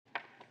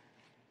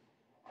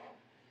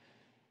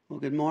Well,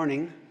 good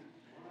morning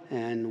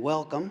and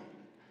welcome.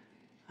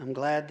 I'm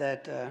glad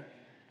that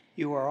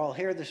you are all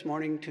here this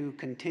morning to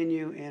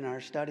continue in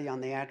our study on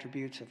the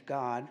attributes of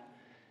God.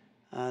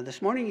 This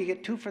morning you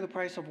get two for the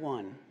price of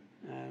one.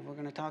 We're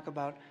going to talk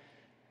about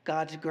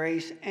God's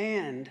grace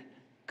and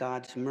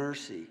God's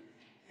mercy.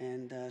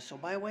 And so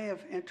by way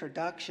of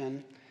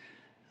introduction,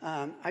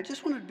 I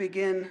just wanted to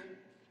begin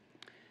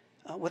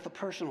with a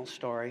personal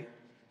story.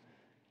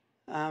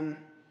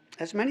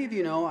 As many of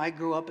you know, I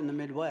grew up in the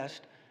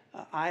Midwest,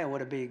 Iowa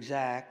to be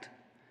exact,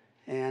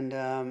 and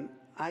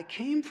I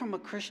came from a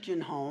Christian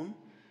home.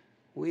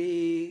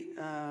 We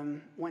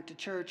went to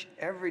church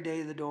every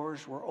day the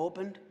doors were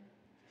opened.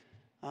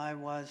 I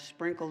was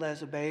sprinkled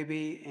as a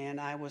baby,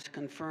 and I was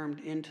confirmed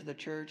into the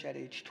church at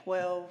age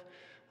 12.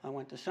 I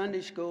went to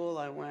Sunday school.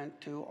 I went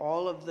to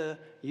all of the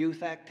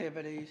youth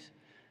activities.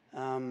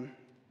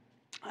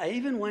 I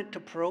even went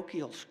to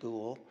parochial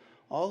school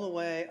all the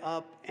way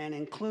up and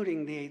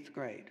including the 8th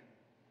grade.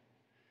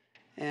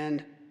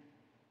 And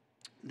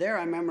there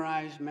I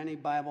memorized many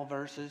Bible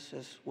verses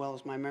as well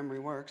as my memory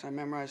works. I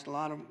memorized a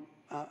lot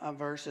of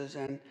verses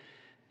and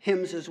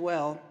hymns as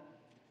well.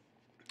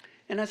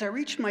 And as I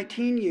reached my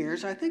teen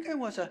years, I think I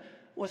was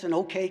an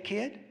okay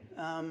kid.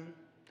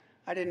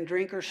 I didn't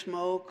drink or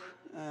smoke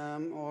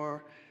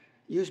or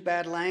use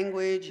bad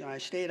language. I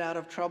stayed out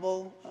of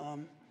trouble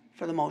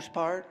for the most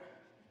part.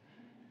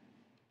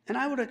 And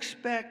I would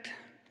expect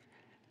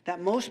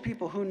that most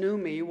people who knew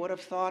me would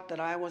have thought that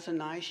I was a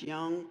nice,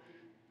 young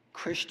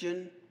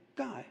Christian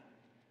guy.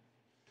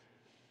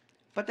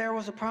 But there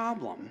was a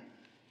problem,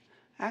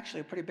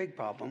 actually a pretty big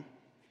problem,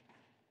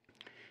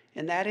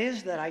 and that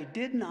is that I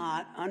did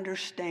not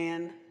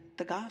understand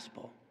the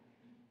gospel.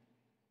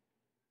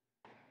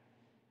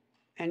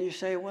 And you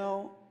say,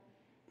 well,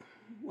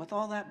 with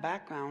all that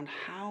background,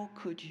 how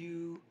could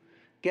you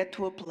get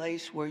to a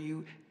place where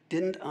you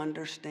didn't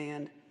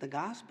understand the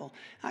gospel?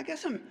 I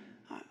guess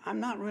I'm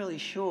not really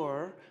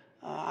sure.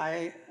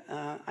 I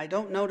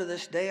don't know to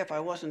this day if I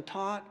wasn't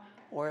taught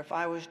or if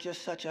I was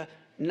just such a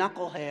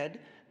knucklehead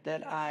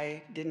that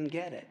I didn't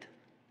get it.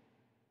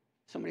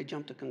 Somebody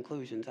jumped to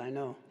conclusions, I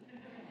know.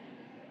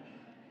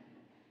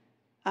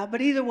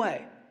 But either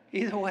way,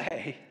 I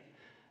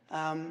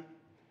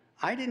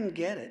didn't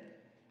get it.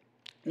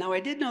 Now, I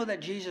did know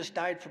that Jesus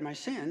died for my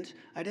sins.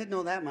 I did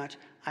know that much.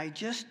 I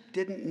just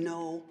didn't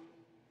know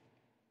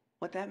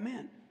what that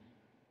meant.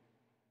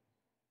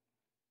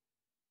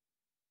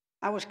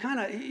 I was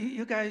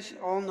you guys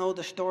all know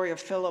the story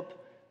of Philip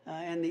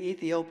and the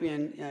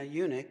Ethiopian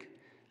eunuch,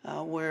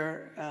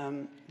 where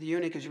the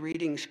eunuch is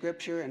reading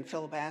scripture and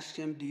Philip asks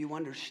him, "Do you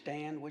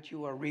understand what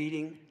you are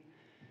reading?"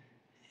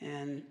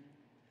 And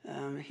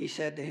he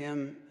said to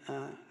him,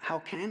 "How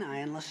can I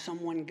unless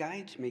someone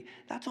guides me?"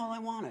 That's all I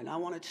wanted. I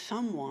wanted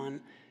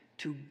someone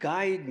to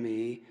guide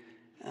me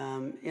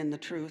in the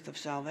truth of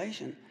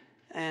salvation.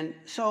 And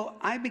so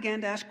I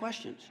began to ask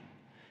questions.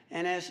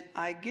 And as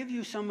I give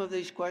you some of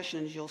these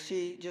questions, you'll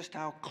see just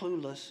how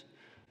clueless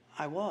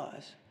I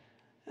was.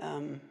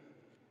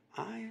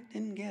 I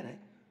didn't get it.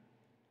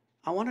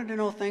 I wanted to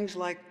know things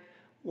like,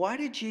 why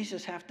did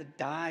Jesus have to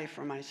die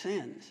for my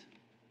sins?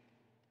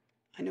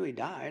 I knew he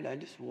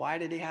died. Why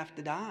did he have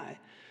to die?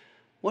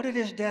 What did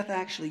his death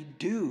actually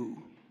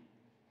do?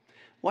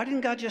 Why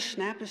didn't God just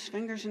snap his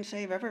fingers and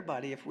save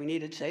everybody if we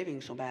needed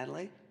saving so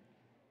badly?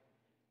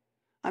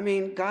 I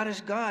mean, God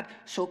is God,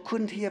 so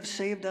couldn't he have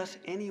saved us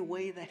any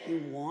way that he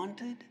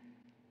wanted?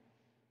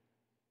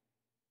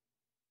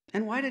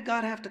 And why did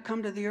God have to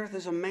come to the earth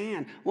as a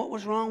man? What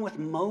was wrong with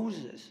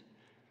Moses?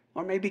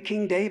 Or maybe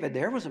King David?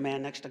 There was a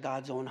man next to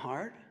God's own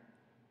heart.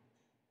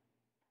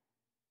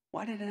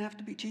 Why did it have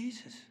to be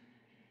Jesus?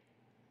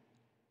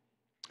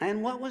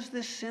 And what was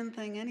this sin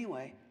thing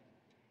anyway?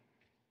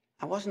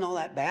 I wasn't all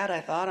that bad,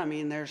 I thought. I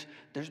mean, there's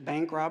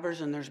bank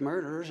robbers and there's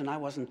murderers, and I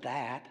wasn't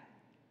that.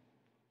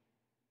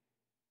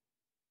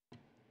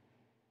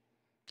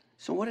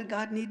 So what did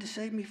God need to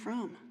save me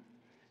from?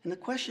 And the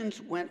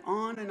questions went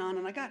on, and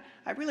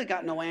I really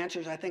got no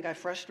answers. I think I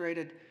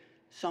frustrated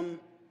some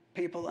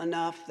people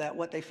enough that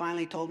what they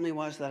finally told me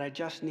was that I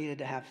just needed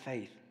to have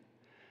faith.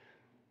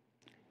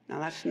 Now,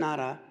 that's not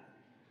a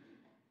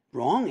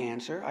wrong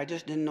answer. I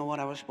just didn't know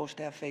what I was supposed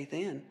to have faith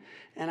in.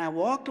 And I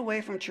walked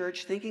away from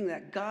church thinking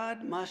that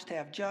God must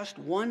have just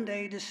one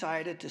day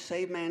decided to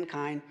save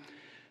mankind,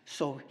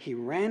 so he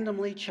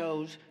randomly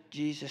chose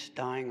Jesus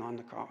dying on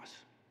the cross.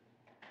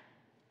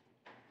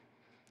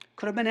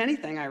 Could have been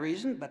anything, I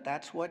reasoned, but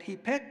that's what he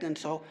picked. And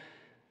so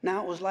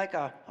now it was like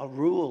a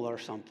rule or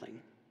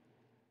something.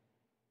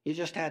 You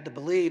just had to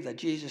believe that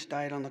Jesus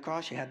died on the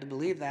cross. You had to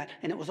believe that.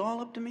 And it was all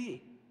up to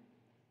me.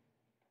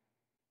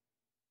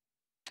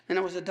 And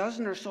it was a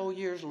dozen or so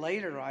years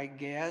later, I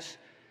guess,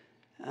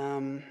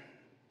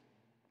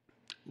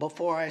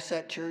 before I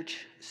set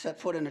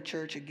foot in a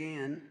church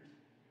again.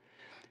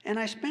 And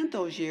I spent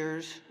those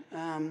years,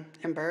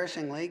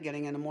 embarrassingly,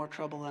 getting into more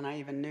trouble than I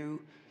even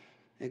knew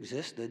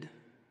existed.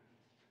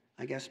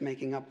 I guess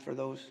making up for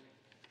those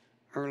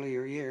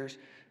earlier years.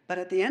 But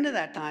at the end of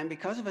that time,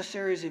 because of a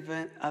series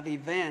of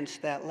events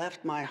that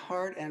left my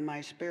heart and my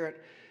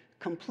spirit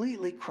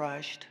completely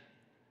crushed,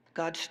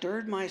 God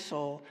stirred my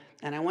soul,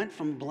 and I went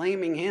from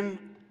blaming him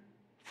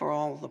for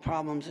all the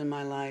problems in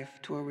my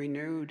life to a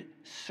renewed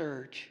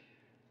search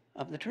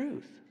of the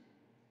truth.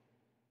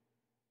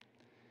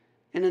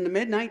 And in the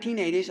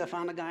mid-1980s, I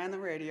found a guy on the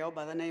radio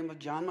by the name of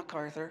John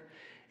MacArthur,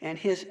 and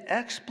his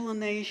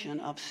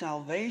explanation of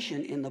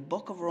salvation in the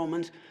book of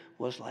Romans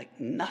was like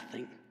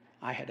nothing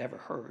I had ever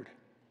heard.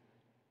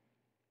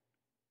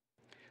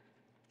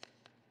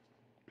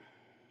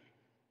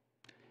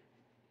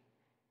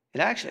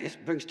 It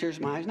brings tears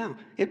to my eyes now.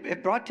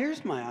 It brought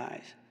tears to my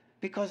eyes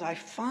because I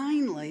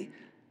finally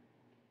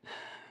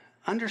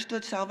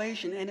understood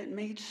salvation, and it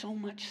made so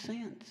much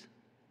sense.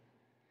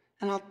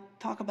 And I'll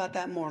talk about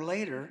that more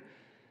later.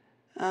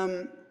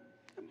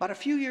 But a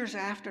few years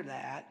after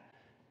that,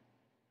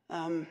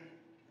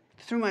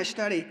 through my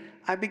study,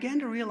 I began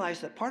to realize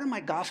that part of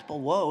my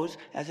gospel woes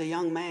as a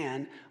young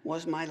man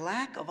was my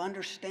lack of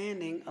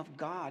understanding of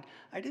God.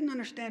 I didn't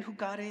understand who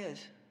God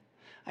is.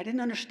 I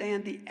didn't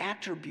understand the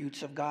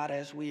attributes of God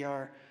as we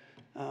are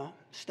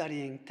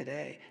studying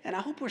today. And I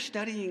hope we're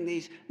studying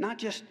these not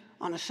just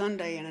on a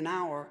Sunday in an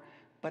hour,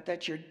 but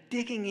that you're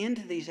digging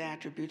into these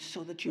attributes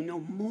so that you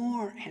know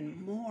more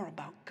and more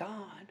about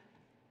God.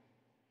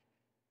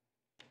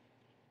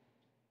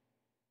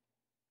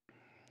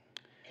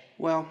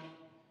 Well,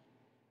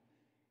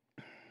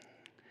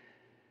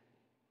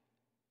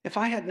 if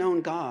I had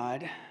known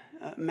God,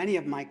 many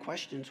of my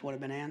questions would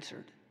have been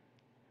answered.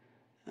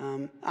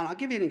 And I'll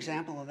give you an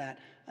example of that.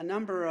 A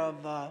number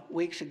of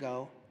weeks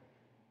ago,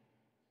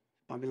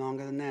 probably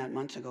longer than that,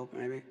 months ago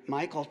maybe,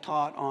 Michael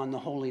taught on the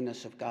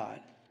holiness of God.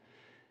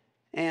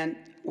 And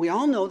we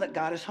all know that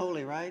God is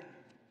holy, right?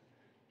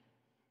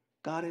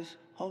 God is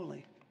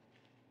holy.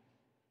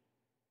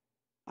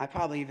 I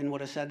probably even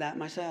would have said that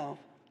myself.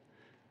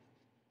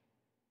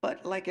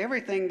 But like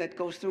everything that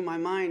goes through my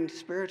mind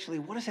spiritually,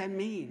 what does that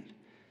mean?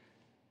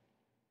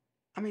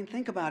 I mean,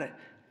 think about it.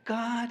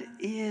 God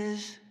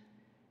is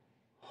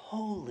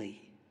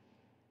holy.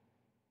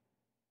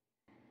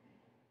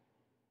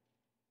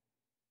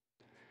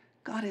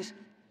 God is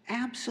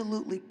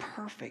absolutely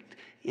perfect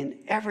in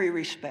every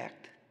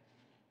respect.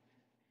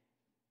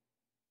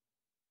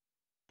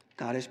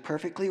 God is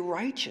perfectly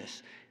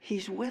righteous.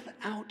 He's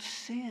without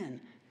sin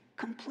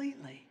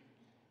completely.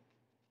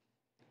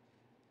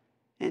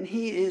 And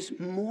he is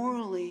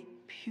morally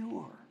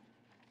pure.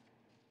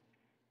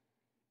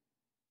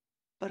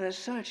 But as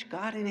such,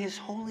 God in his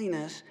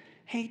holiness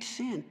hates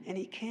sin, and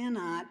he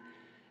cannot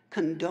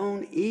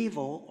condone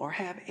evil or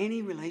have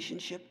any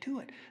relationship to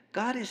it.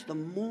 God is the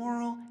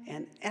moral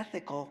and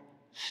ethical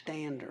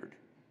standard.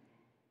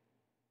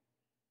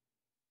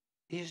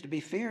 He is to be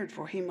feared,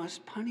 for he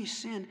must punish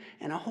sin,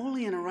 and a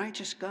holy and a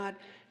righteous God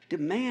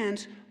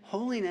demands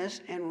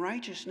holiness and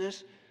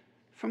righteousness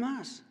from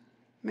us.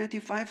 Matthew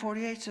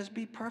 5:48 says,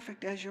 "Be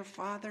perfect as your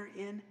Father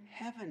in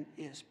heaven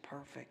is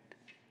perfect."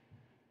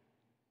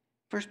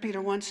 1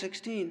 Peter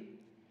 1:16,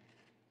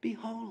 "Be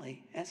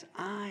holy as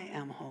I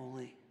am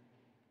holy."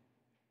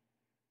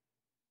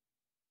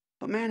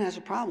 But man has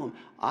a problem.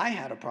 I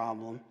had a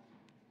problem.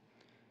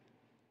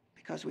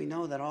 Because we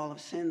know that all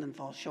have sinned and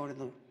fall short of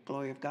the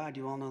glory of God.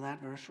 You all know that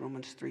verse,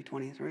 Romans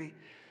 3:23.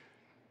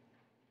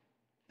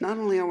 Not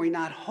only are we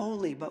not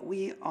holy, but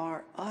we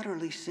are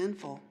utterly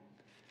sinful.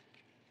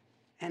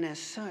 And as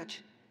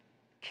such,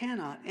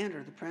 cannot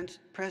enter the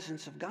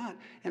presence of God.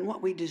 And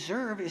what we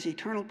deserve is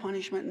eternal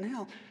punishment in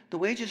hell. The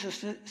wages of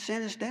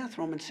sin is death,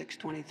 Romans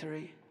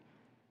 6:23.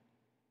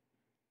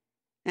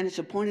 And it's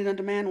appointed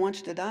unto man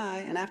once to die,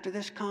 and after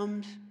this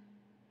comes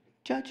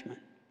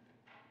judgment.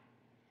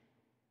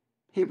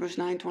 Hebrews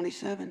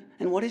 9:27.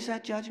 And what is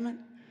that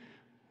judgment?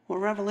 Well,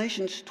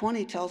 Revelations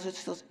 20 tells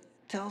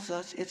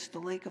us it's the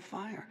lake of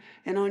fire.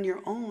 And on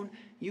your own,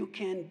 you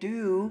can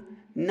do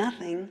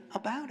nothing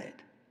about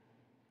it.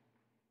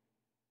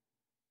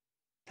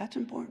 That's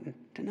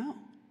important to know.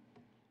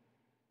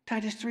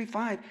 Titus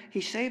 3:5,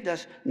 he saved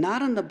us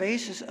not on the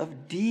basis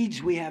of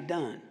deeds we have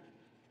done.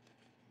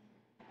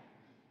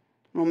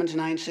 Romans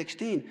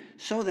 9:16,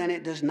 so then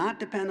it does not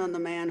depend on the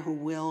man who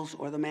wills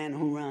or the man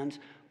who runs,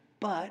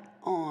 but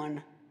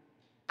on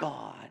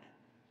God.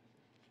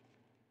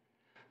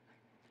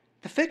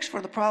 The fix for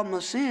the problem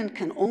of sin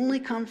can only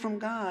come from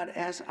God,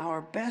 as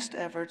our best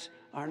efforts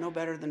are no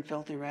better than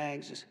filthy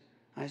rags, as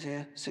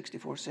Isaiah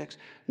 64:6.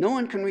 No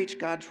one can reach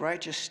God's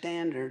righteous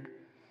standard,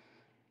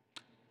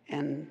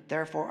 and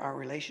therefore our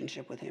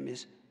relationship with him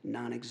is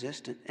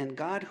non-existent. And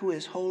God, who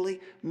is holy,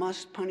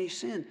 must punish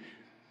sin.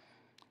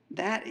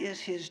 That is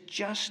his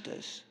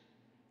justice,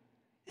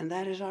 and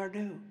that is our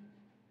due.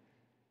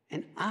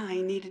 And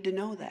I needed to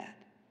know that.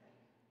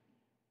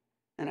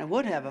 And I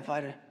would have if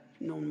I'd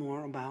known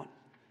more about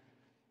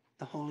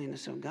the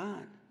holiness of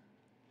God.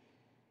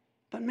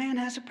 But man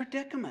has a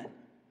predicament.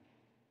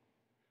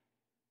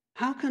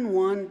 How can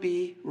one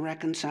be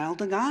reconciled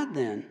to God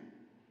then?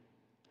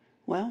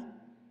 Well,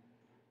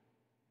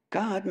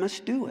 God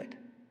must do it,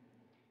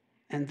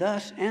 and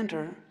thus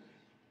enter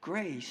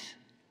grace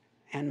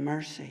and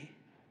mercy.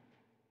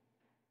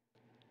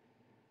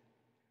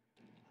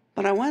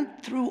 But I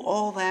went through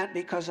all that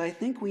because I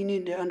think we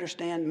need to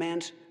understand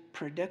man's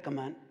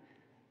predicament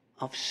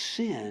of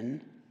sin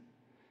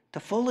to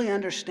fully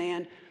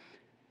understand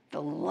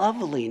the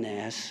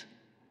loveliness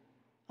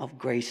of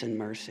grace and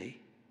mercy.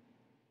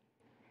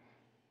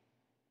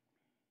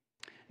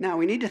 Now,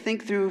 we need to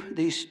think through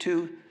these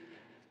two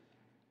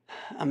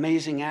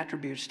amazing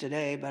attributes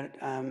today, but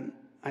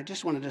I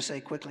just wanted to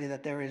say quickly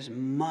that there is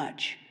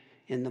much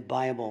in the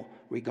Bible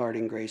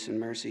regarding grace and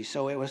mercy.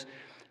 So it was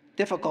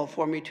difficult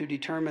for me to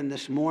determine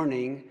this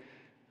morning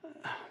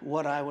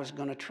what I was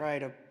going to try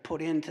to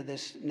put into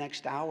this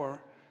next hour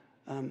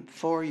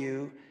for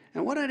you.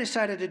 And what I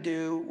decided to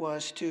do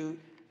was to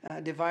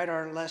divide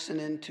our lesson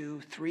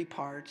into three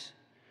parts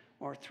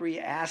or three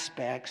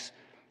aspects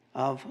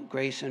of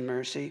grace and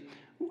mercy.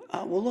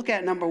 We'll look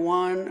at number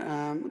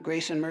one,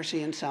 grace and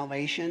mercy and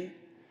salvation.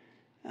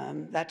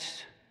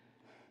 That's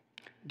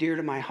dear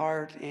to my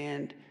heart,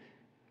 and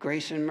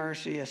grace and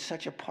mercy is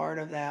such a part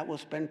of that. We'll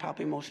spend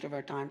probably most of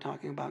our time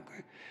talking about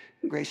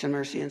grace and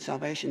mercy and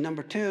salvation.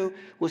 Number two,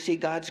 we'll see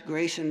God's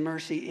grace and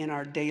mercy in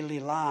our daily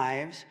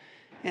lives.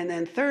 And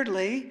then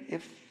thirdly,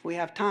 if we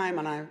have time,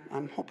 and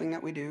I'm hoping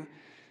that we do,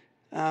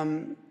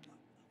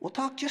 we'll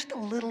talk just a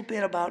little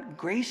bit about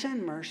grace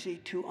and mercy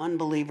to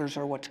unbelievers,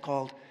 or what's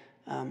called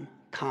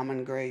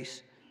common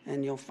grace.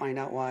 And you'll find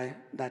out why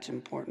that's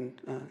important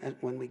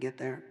when we get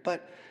there.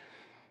 But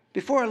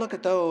before I look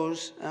at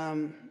those,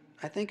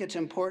 I think it's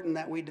important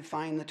that we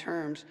define the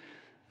terms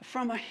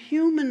from a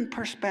human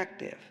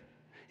perspective.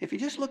 If you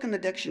just look in the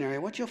dictionary,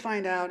 what you'll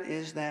find out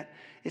is that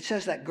it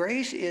says that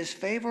grace is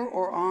favor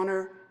or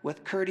honor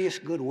with courteous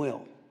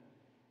goodwill.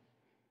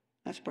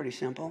 That's pretty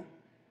simple.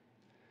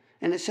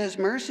 And it says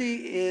mercy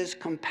is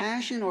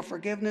compassion or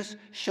forgiveness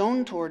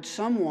shown towards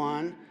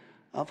someone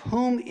of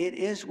whom it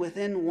is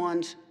within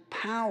one's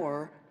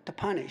power to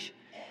punish.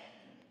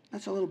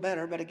 That's a little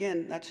better, but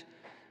again, that's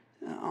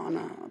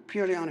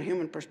purely on a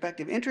human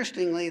perspective.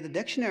 Interestingly, the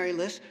dictionary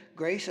lists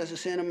grace as a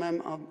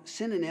synonym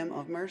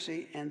of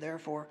mercy, and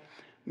therefore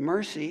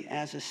mercy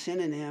as a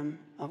synonym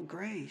of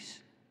grace.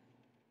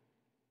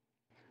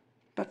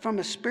 But from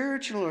a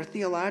spiritual or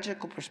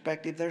theological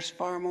perspective, there's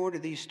far more to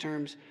these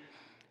terms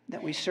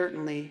that we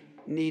certainly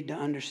need to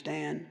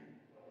understand.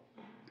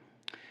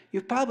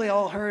 You've probably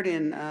all heard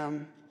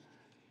in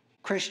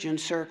Christian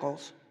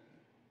circles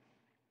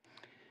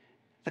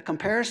the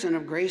comparison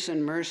of grace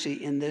and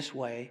mercy in this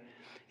way.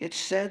 It's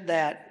said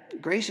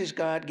that grace is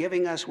God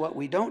giving us what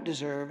we don't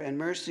deserve, and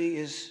mercy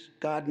is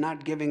God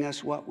not giving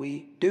us what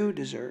we do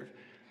deserve.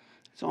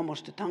 It's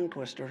almost a tongue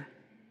twister.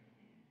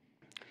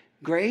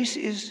 Grace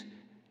is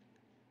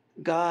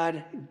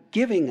God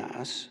giving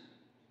us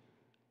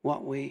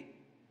what we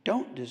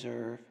don't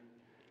deserve,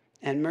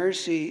 and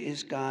mercy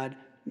is God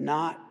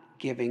not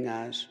giving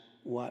us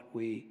what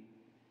we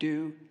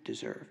do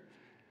deserve.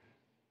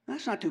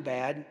 That's not too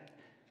bad,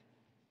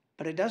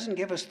 but it doesn't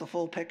give us the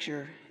full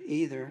picture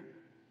either.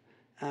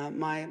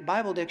 My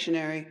Bible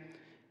dictionary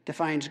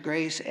defines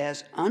grace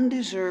as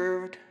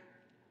undeserved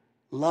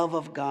love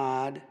of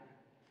God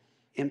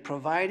in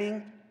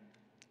providing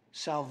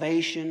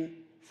salvation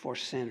for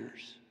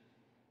sinners.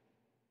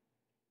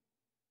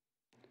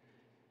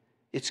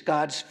 It's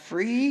God's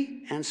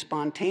free and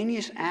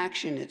spontaneous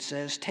action, it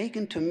says,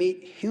 taken to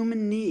meet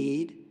human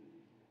need,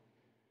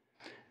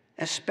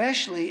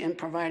 especially in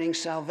providing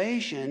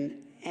salvation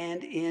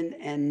and in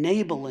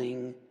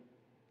enabling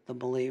the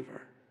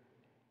believer.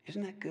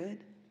 Isn't that good?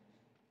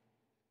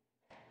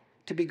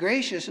 To be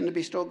gracious and to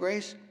bestow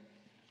grace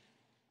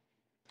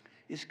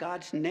is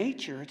God's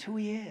nature. It's who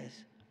He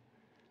is.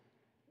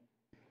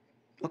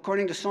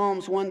 According to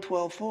Psalms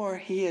 112:4,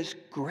 He is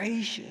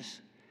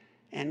gracious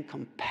and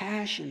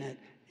compassionate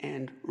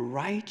and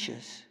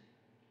righteous.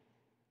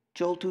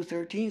 Joel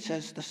 2:13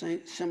 says the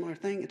same similar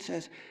thing. It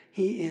says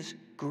He is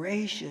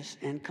gracious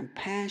and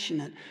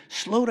compassionate,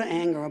 slow to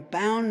anger,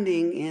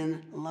 abounding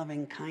in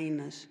loving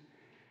kindness,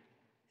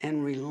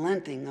 and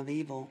relenting of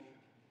evil.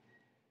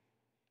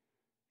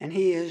 And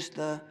He is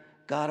the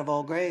God of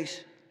all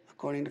grace,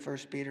 according to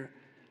 1 Peter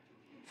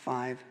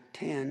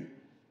 5:10.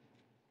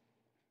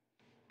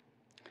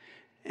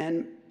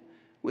 And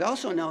we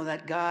also know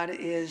that God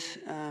is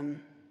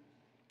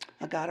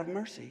a God of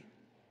mercy.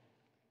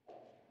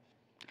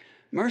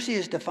 Mercy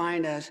is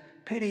defined as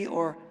pity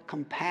or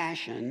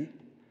compassion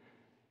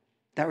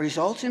that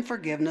results in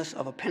forgiveness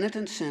of a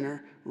penitent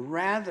sinner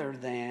rather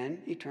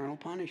than eternal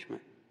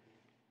punishment.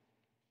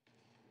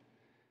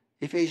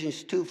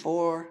 Ephesians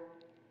 2:4,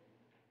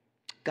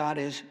 God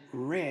is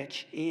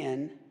rich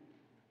in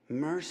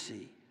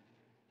mercy.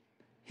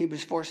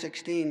 Hebrews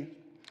 4:16,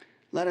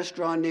 let us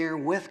draw near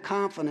with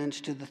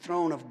confidence to the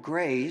throne of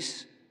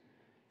grace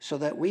so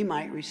that we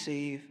might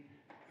receive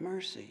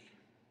mercy.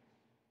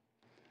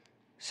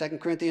 2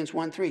 Corinthians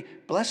 1:3,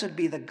 blessed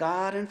be the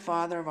God and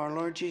Father of our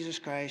Lord Jesus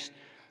Christ,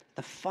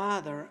 the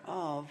Father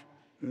of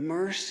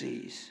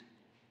mercies.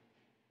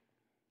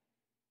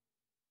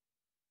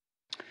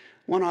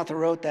 One author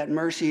wrote that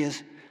mercy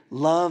is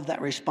love that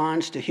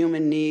responds to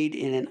human need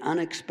in an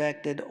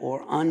unexpected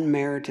or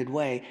unmerited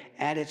way.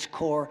 At its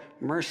core,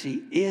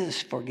 mercy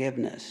is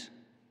forgiveness.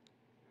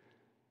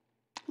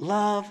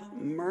 Love,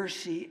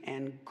 mercy,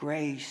 and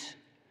grace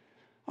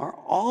are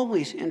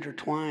always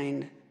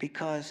intertwined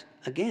because,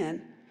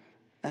 again,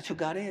 that's who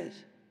God is.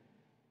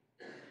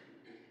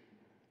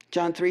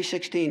 John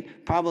 3:16,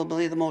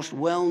 probably the most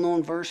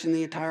well-known verse in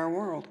the entire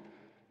world.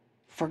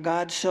 For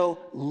God so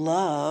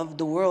loved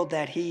the world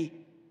that he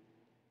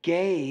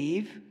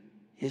gave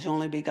his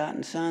only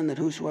begotten Son, that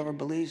whosoever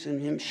believes in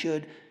him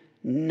should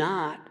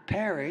not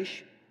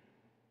perish,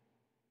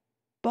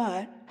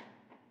 but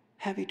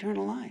have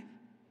eternal life.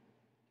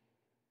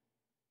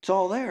 It's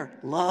all there.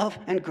 Love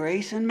and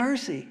grace and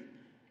mercy.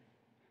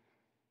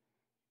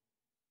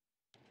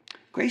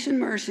 Grace and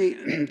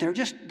mercy,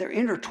 they're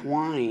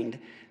intertwined.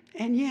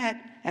 And yet,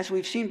 as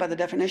we've seen by the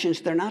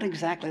definitions, they're not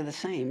exactly the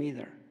same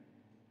either.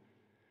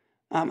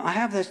 I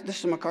have this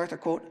is a MacArthur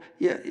quote.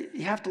 You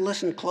have to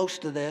listen close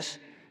to this.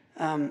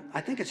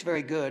 I think it's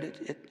very good.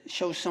 It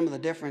shows some of the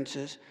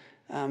differences.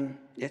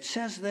 It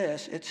says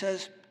this. It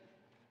says,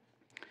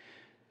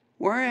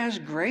 whereas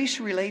grace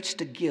relates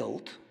to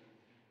guilt,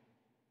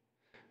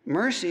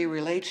 mercy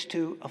relates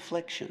to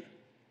affliction.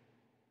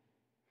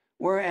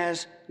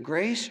 Whereas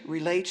grace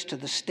relates to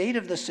the state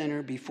of the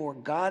sinner before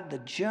God the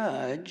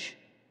judge,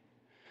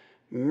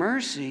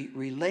 mercy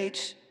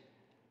relates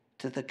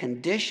to the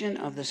condition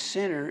of the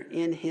sinner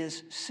in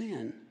his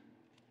sin.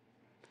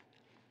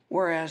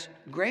 Whereas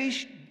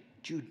grace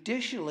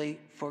judicially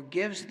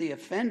forgives the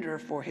offender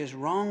for his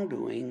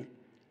wrongdoing,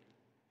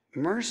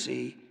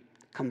 mercy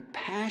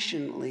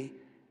compassionately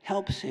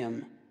helps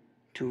him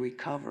to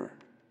recover.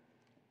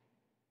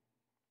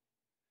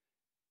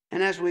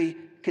 And as we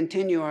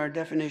continue our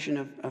definition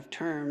of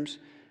terms,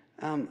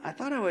 I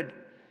thought I would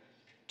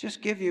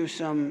just give you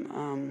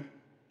some,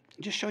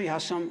 just show you how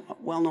some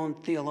well-known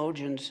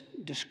theologians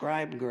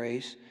described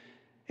grace.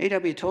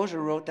 A.W.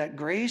 Tozer wrote that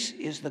grace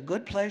is the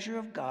good pleasure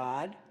of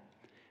God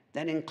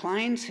that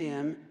inclines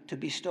him to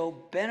bestow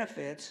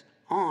benefits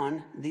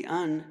on the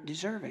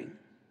undeserving.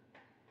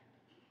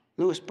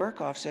 Louis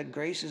Berkhoff said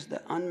grace is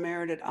the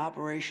unmerited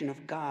operation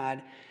of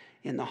God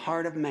in the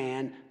heart of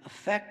man,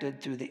 effected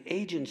through the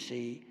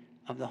agency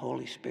of the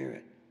Holy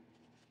Spirit.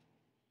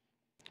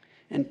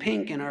 And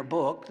Pink, in our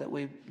book that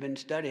we've been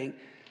studying,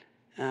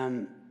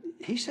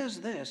 he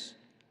says this.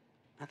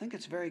 I think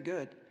it's very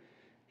good.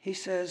 He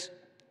says,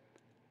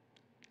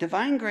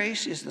 divine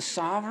grace is the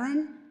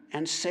sovereign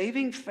and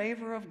saving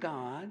favor of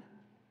God,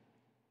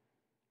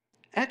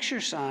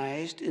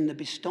 exercised in the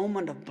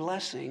bestowment of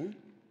blessing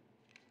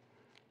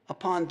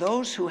upon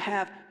those who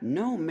have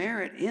no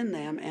merit in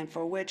them and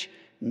for which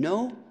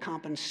no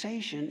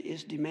compensation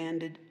is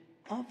demanded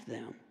of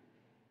them.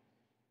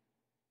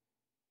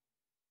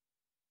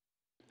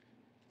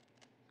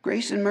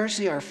 Grace and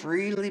mercy are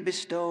freely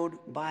bestowed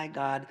by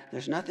God.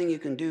 There's nothing you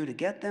can do to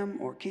get them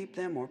or keep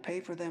them or pay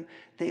for them.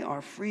 They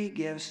are free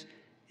gifts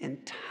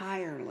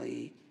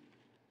entirely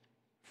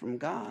from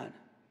God.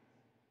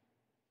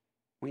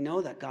 We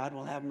know that God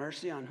will have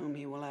mercy on whom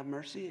he will have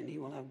mercy, and he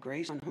will have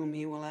grace on whom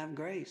he will have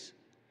grace.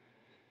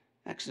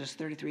 Exodus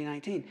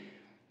 33:19.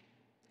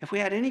 If we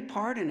had any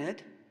part in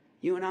it,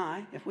 you and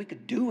I, if we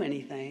could do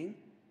anything,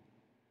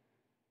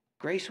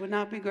 grace would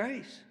not be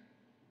grace.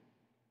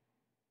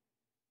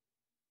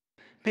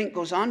 Pink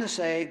goes on to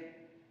say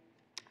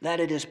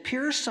that it is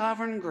pure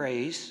sovereign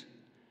grace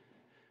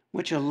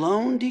which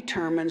alone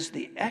determines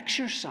the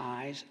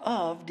exercise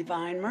of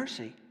divine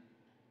mercy.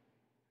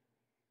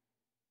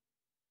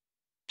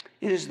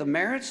 It is the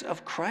merits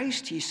of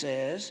Christ, he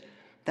says,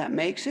 that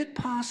makes it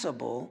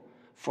possible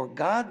for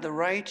God to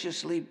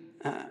righteously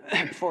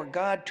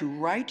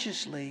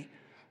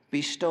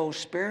bestow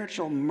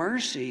spiritual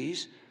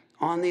mercies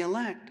on the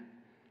elect,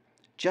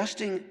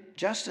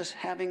 justice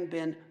having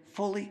been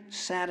fully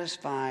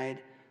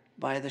satisfied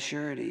by the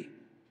surety.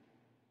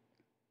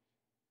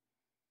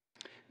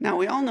 Now,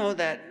 we all know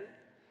that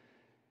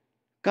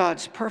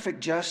God's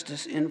perfect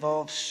justice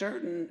involves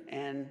certain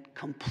and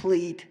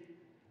complete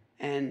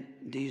and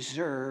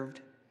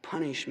deserved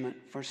punishment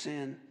for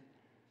sin.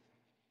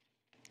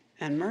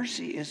 And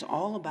mercy is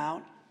all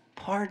about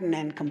pardon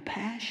and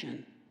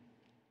compassion.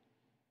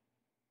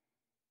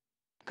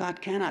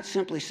 God cannot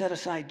simply set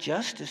aside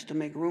justice to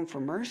make room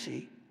for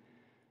mercy.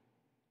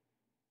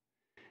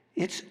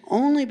 It's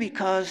only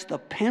because the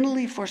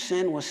penalty for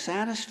sin was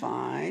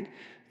satisfied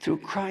through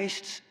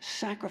Christ's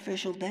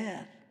sacrificial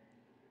death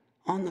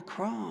on the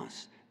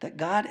cross that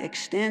God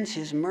extends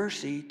his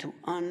mercy to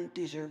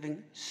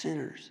undeserving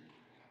sinners.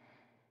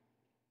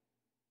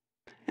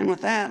 And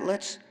with that,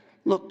 let's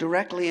look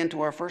directly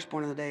into our first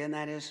point of the day, and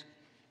that is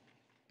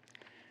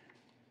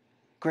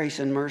grace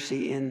and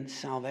mercy in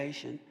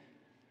salvation.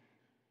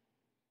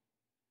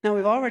 Now,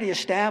 we've already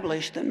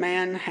established that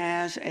man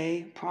has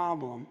a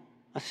problem,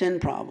 a sin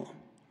problem,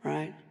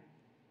 right?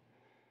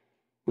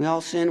 We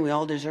all sin, we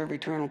all deserve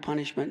eternal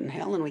punishment in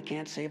hell, and we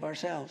can't save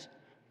ourselves.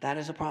 That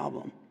is a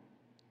problem.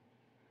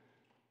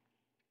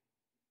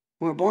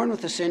 We're born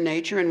with a sin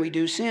nature and we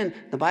do sin.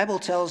 The Bible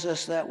tells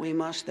us that we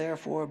must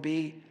therefore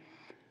be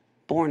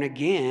born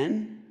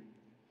again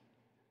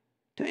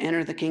to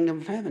enter the kingdom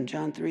of heaven,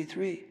 John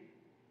 3:3.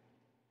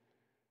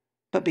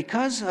 But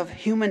because of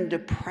human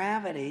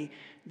depravity,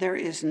 there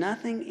is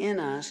nothing in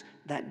us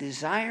that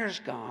desires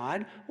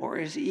God or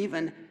is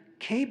even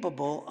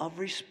capable of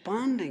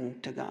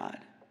responding to God.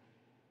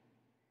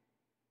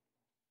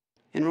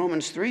 In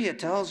Romans 3, it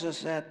tells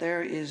us that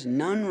there is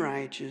none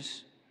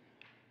righteous,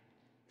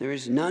 there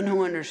is none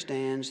who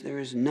understands, there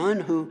is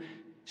none who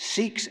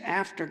seeks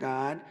after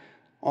God.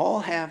 All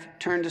have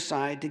turned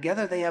aside.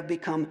 Together they have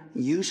become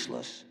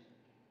useless.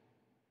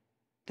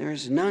 There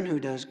is none who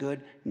does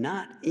good,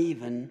 not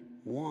even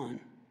one.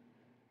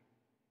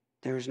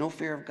 There is no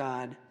fear of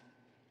God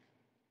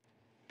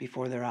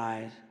before their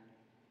eyes.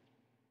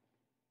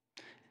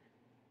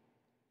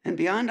 And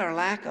beyond our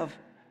lack of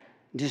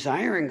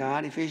desiring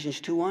God,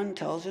 Ephesians 2:1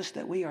 tells us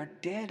that we are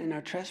dead in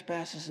our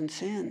trespasses and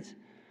sins.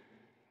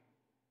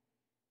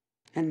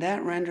 And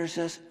that renders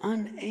us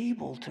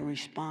unable to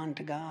respond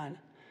to God.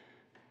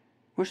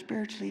 We're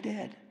spiritually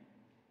dead.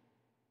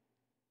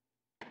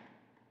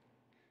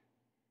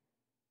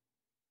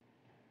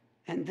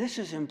 And this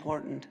is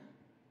important.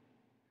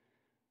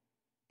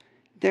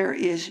 There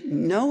is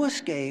no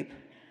escape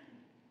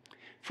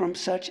from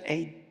such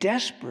a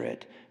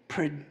desperate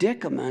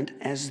predicament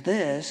as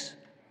this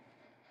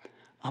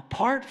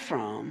apart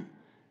from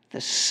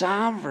the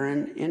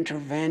sovereign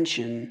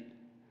intervention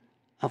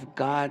of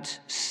God's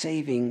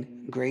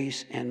saving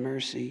grace and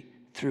mercy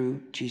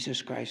through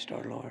Jesus Christ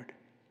our Lord.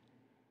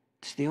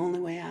 It's the only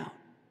way out.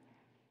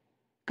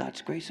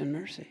 God's grace and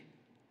mercy.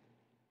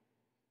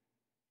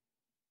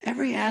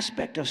 Every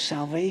aspect of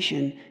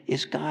salvation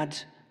is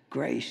God's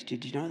grace.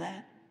 Did you know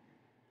that?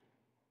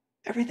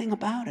 Everything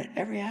about it,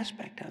 every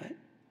aspect of it.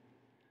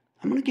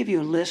 I'm going to give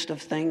you a list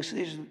of things.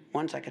 These are the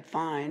ones I could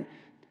find.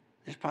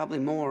 There's probably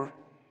more.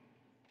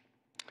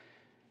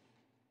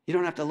 You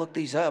don't have to look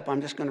these up.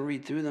 I'm just going to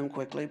read through them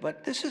quickly.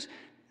 But this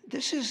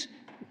is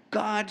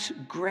God's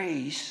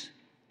grace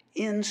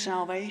in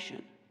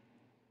salvation.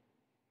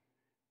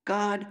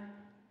 God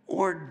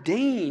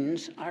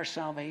ordains our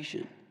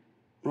salvation.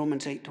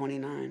 Romans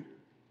 8:29.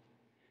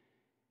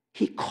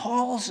 He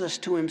calls us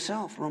to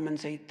himself.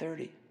 Romans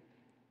 8:30.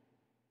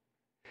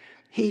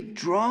 He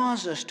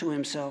draws us to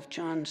himself.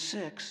 John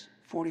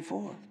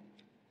 6:44.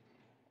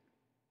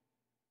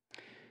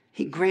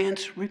 He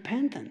grants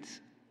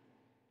repentance.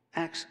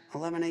 Acts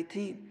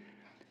 11:18.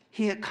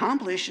 He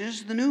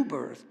accomplishes the new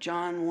birth.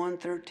 John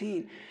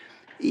 1:13.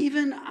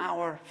 Even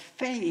our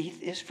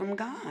faith is from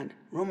God.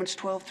 Romans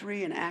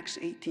 12:3 and Acts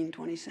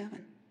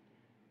 18:27.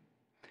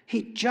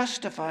 He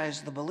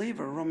justifies the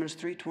believer. Romans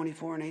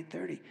 3:24 and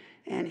 8:30.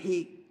 And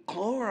he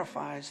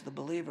glorifies the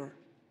believer.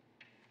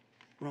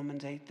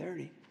 Romans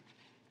 8:30.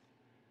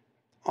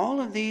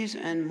 All of these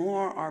and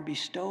more are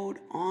bestowed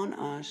on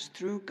us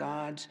through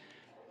God's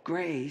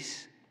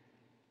grace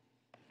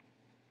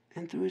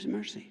and through his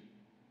mercy.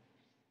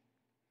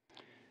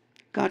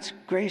 God's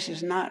grace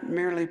is not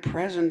merely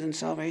present in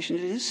salvation,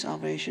 it is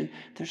salvation.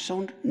 There's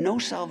no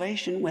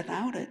salvation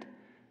without it.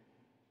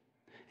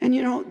 And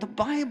you know, the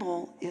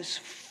Bible is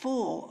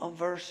full of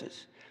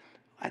verses.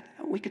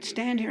 We could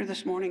stand here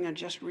this morning and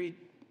just read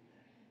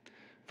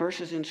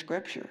verses in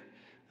Scripture.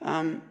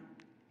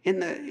 In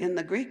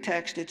the Greek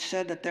text, it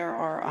said that there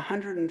are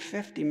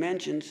 150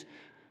 mentions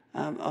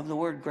of the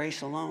word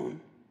grace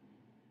alone.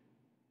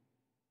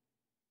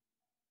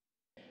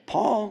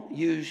 Paul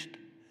used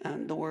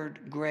the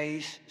word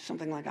grace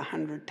something like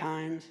 100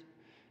 times,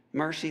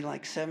 mercy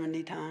like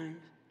 70 times.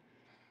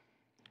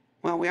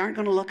 Well, we aren't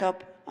going to look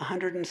up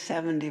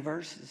 170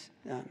 verses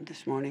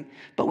this morning,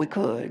 but we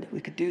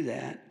could do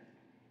that.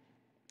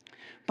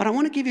 But I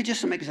want to give you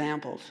just some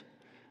examples.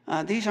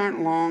 These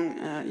aren't long.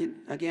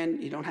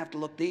 Again, you don't have to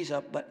look these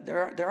up, but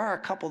there are a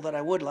couple that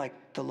I would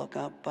like to look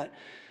up. But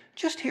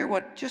just hear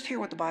what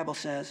the Bible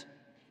says.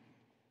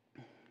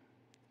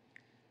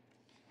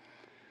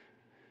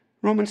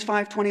 Romans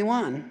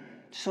 5:21,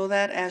 so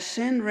that as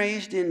sin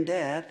raised in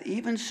death,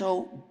 even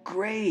so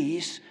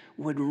grace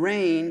would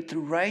reign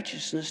through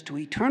righteousness to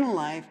eternal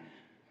life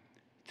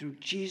through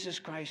Jesus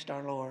Christ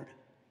our Lord.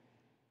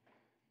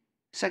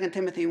 2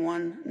 Timothy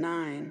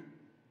 1:9,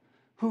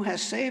 who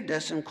has saved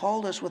us and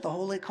called us with a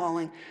holy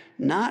calling,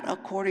 not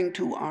according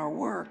to our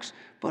works,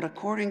 but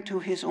according to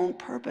his own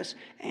purpose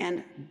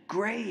and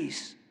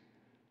grace,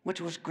 which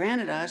was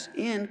granted us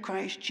in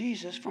Christ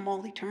Jesus from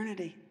all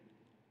eternity.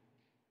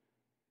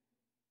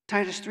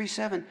 Titus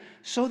 3:7,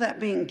 so that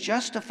being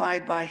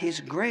justified by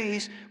his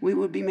grace, we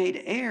would be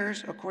made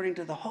heirs according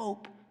to the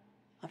hope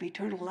of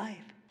eternal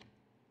life.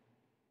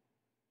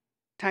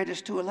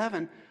 Titus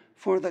 2:11,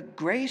 for the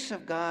grace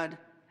of God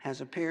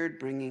has appeared,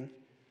 bringing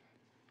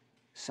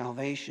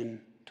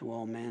salvation to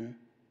all men.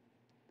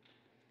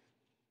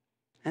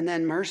 And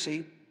then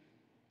mercy,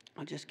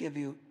 I'll just give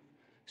you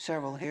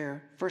several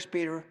here. 1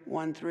 Peter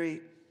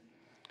 1:3,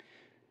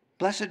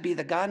 blessed be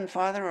the God and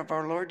Father of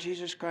our Lord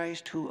Jesus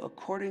Christ, who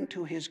according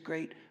to his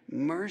great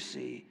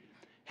mercy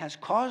has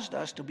caused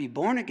us to be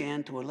born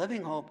again to a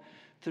living hope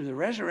through the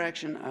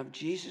resurrection of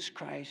Jesus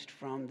Christ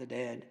from the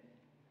dead.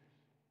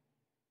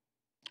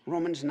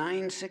 Romans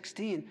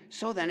 9:16.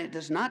 So then it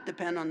does not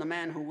depend on the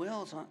man who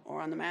wills or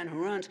on the man who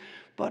runs,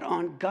 but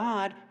on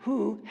God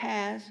who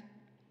has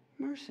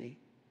mercy.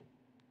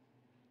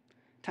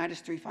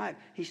 Titus 3:5.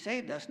 He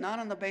saved us not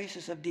on the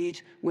basis of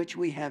deeds which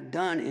we have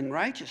done in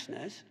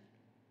righteousness,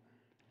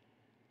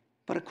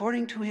 but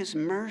according to his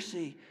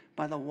mercy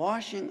by the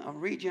washing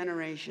of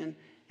regeneration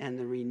and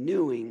the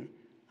renewing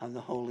of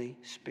the Holy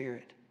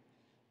Spirit.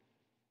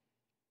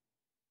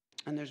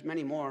 And there's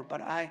many more, but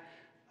I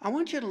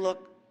want you to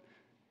look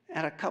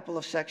at a couple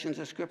of sections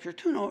of Scripture.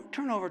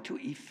 Turn over to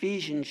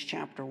Ephesians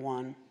chapter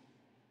 1.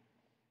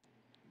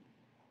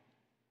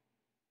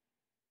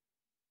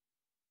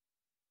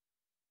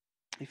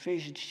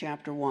 Ephesians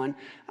chapter 1.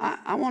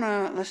 I want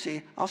to, let's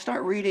see, I'll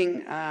start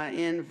reading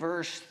in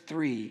verse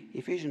 3.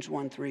 Ephesians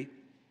 1:3.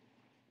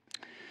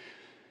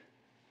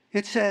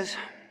 It says,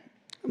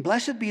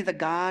 "Blessed be the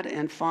God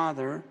and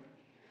Father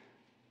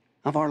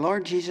of our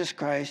Lord Jesus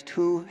Christ,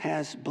 who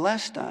has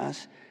blessed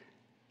us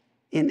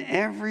in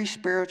every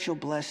spiritual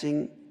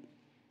blessing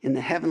in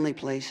the heavenly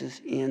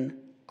places in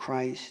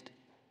Christ,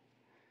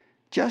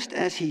 just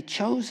as he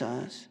chose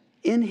us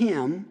in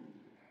him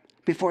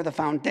before the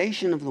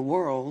foundation of the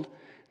world,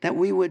 that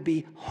we would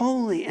be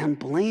holy and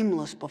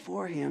blameless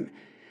before him.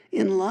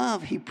 In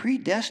love, he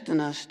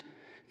predestined us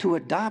to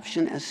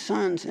adoption as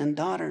sons and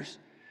daughters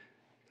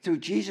through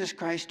Jesus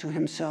Christ to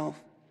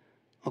himself,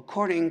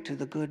 according to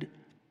the good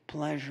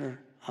pleasure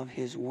of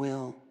his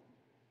will."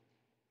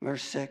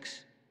 Verse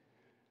 6,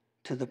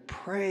 "To the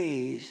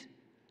praise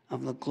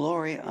of the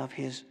glory of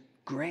his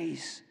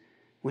grace,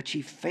 which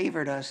he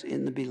favored us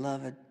in the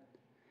beloved.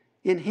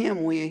 In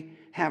him we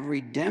have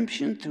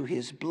redemption through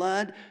his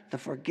blood, the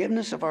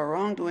forgiveness of our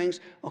wrongdoings,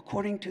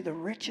 according to the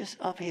riches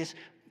of his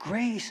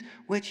grace,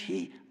 which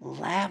he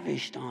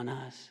lavished on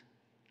us."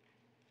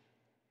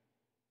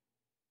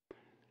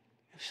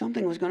 If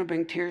something was going to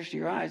bring tears to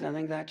your eyes, I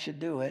think that should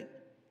do it.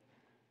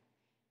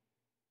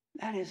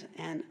 That is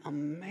an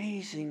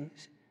amazing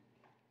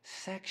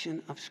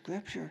section of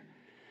Scripture.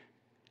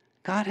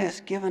 God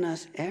has given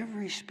us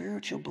every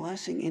spiritual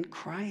blessing in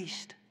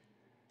Christ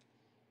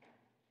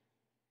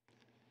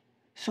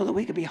so that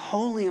we could be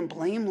holy and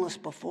blameless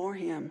before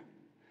him.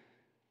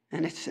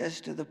 And it says,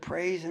 to the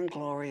praise and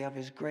glory of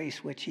his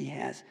grace, which he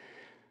has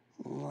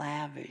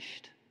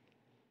lavished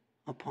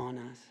upon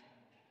us.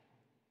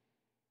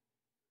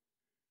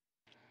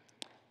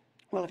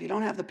 Well, if you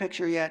don't have the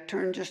picture yet,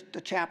 turn just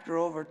a chapter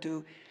over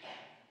to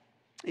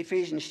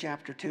Ephesians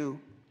chapter 2.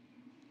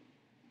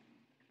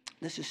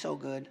 This is so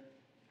good.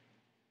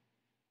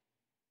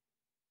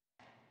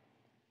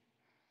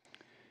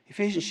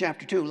 Ephesians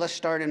chapter 2, let's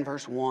start in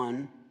verse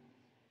 1.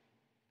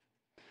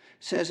 It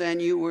says,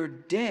 "And you were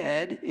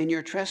dead in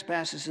your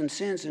trespasses and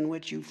sins in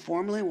which you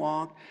formerly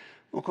walked,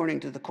 according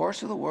to the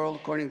course of the world,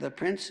 according to the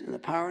prince and the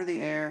power of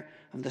the air,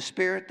 of the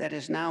spirit that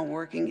is now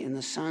working in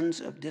the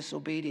sons of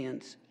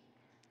disobedience.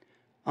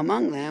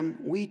 Among them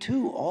we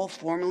too all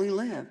formerly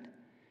lived,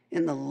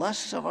 in the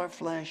lusts of our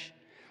flesh,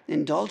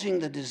 indulging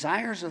the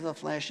desires of the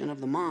flesh and of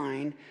the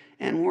mind,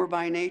 and were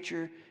by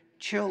nature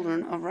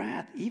children of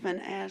wrath, even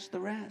as the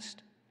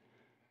rest."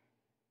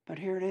 But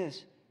here it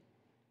is.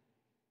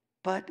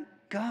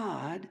 "But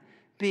God,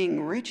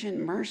 being rich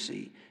in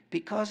mercy,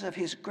 because of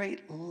his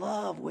great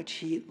love which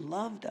he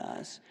loved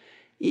us,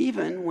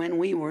 even when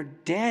we were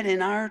dead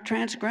in our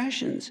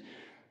transgressions,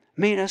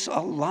 made us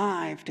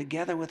alive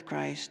together with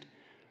Christ.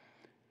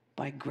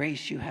 By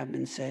grace you have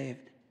been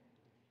saved.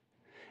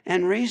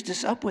 And raised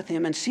us up with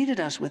him and seated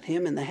us with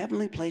him in the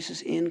heavenly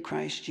places in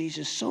Christ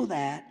Jesus, so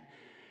that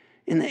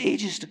in the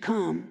ages to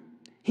come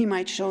he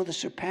might show the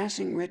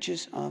surpassing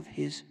riches of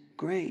his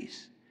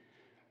grace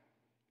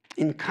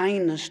in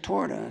kindness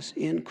toward us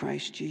in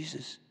Christ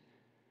Jesus.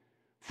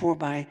 For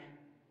by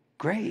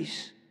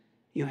grace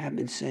you have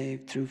been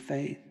saved through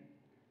faith,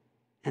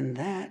 and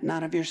that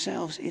not of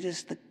yourselves, it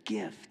is the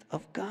gift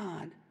of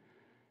God,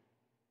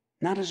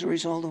 not as a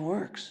result of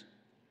works,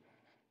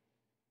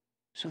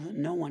 so that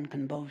no one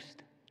can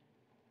boast."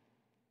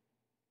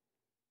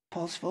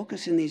 Paul's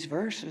focus in these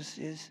verses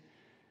is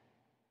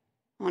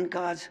on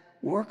God's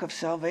work of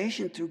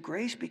salvation through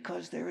grace,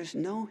 because there is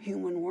no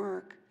human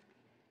work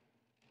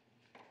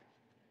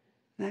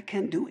that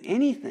can do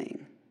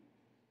anything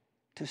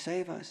to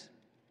save us.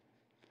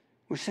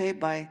 We're saved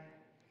by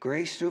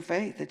grace through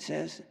faith, it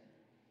says,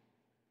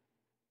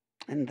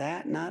 and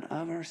that not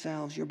of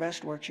ourselves. Your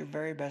best works, your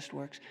very best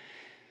works,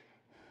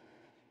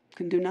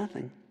 can do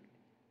nothing.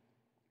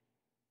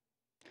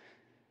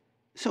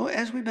 So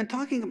as we've been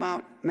talking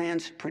about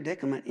man's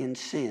predicament in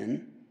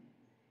sin,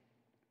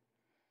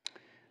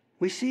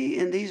 we see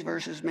in these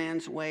verses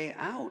man's way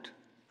out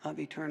of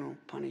eternal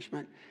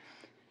punishment,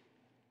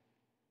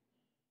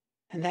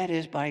 and that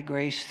is by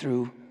grace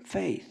through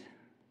faith.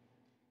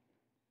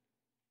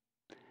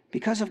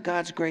 Because of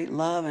God's great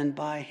love and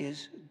by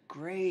his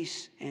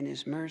grace and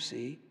his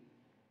mercy,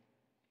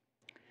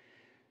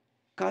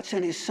 God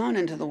sent his Son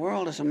into the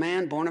world as a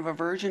man born of a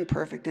virgin,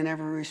 perfect in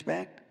every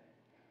respect.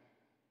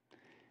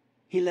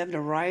 He lived a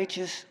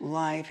righteous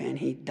life, and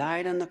he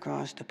died on the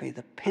cross to pay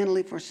the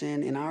penalty for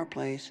sin in our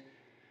place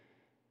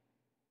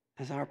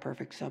as our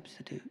perfect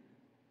substitute.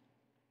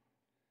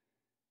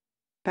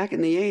 Back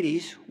in the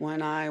 80s,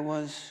 when I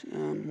was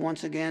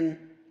once again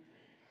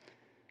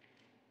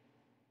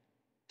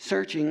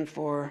searching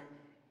for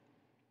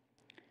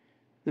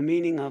the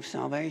meaning of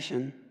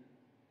salvation,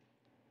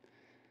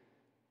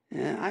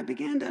 I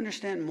began to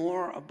understand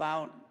more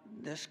about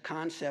this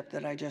concept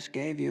that I just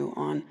gave you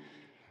on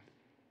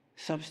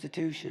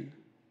substitution.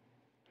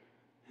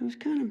 It was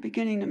kind of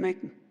beginning to make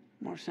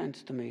more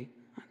sense to me.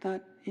 I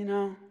thought,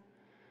 now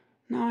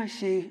I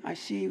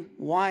see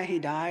why he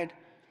died.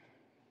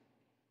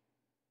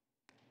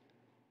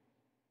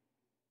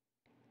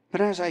 But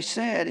as I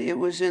said, it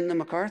was in the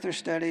MacArthur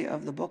study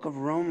of the book of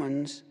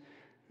Romans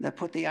that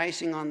put the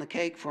icing on the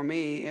cake for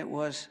me. It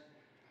was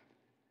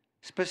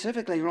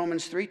specifically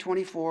Romans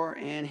 3:24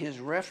 and his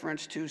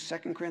reference to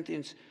 2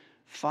 Corinthians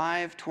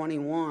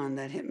 5:21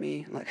 that hit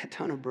me like a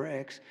ton of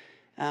bricks.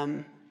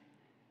 It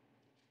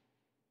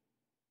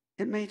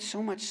made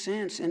so much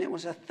sense, and it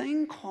was a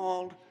thing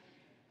called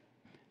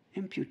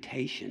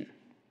imputation.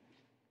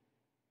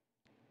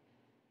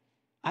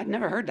 I'd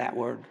never heard that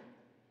word.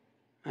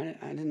 I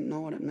didn't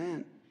know what it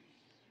meant.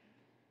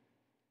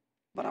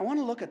 But I want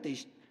to look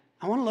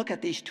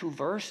at these two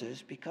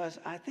verses because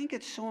I think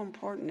it's so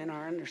important in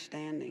our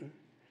understanding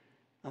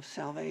of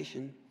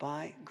salvation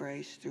by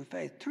grace through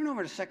faith. Turn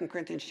over to 2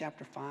 Corinthians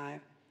chapter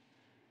 5.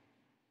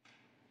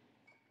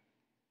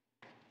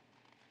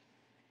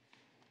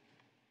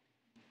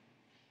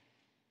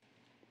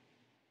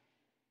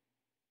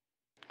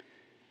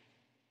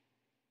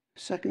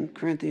 Second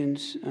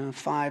Corinthians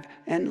 5,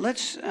 and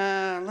let's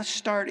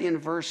start in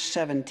verse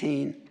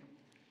 17. It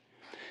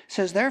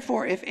says,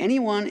 "Therefore, if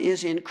anyone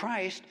is in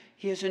Christ,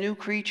 he is a new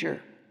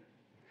creature.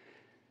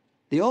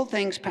 The old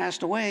things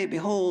passed away;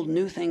 behold,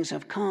 new things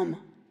have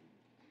come.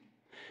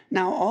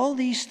 Now all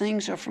these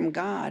things are from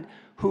God,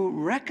 who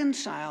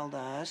reconciled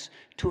us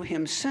to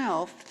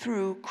himself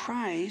through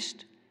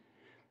Christ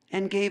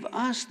and gave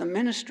us the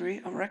ministry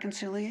of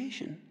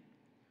reconciliation.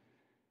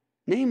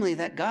 Namely,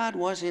 that God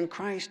was in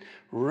Christ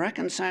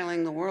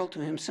reconciling the world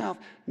to himself,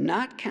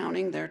 not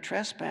counting their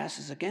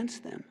trespasses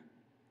against them.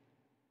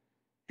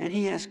 And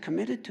he has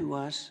committed to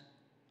us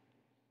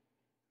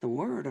the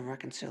word of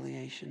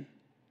reconciliation.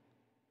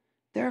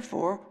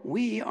 Therefore,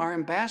 we are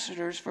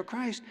ambassadors for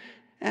Christ,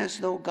 as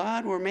though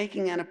God were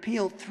making an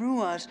appeal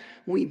through us.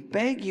 We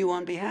beg you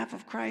on behalf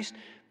of Christ,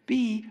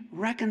 be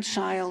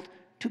reconciled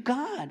to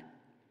God."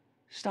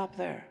 Stop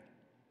there.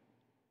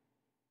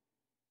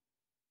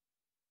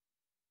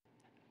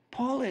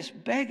 Paul is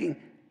begging,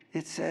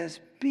 it says,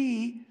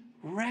 be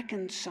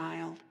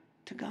reconciled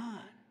to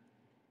God.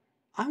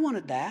 I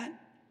wanted that.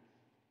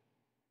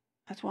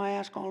 That's why I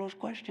ask all those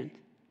questions.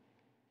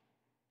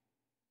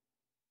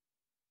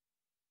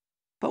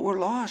 But we're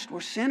lost, we're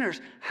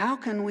sinners. How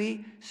can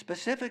we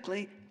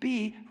specifically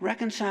be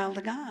reconciled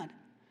to God?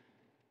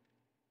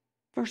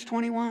 Verse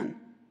 21.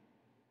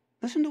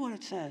 Listen to what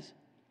it says.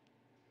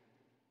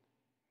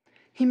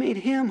 He made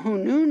him who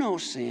knew no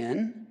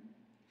sin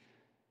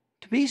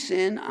to be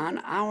sin on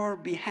our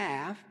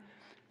behalf,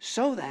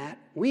 so that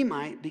we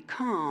might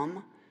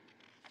become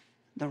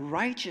the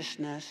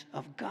righteousness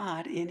of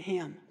God in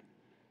him.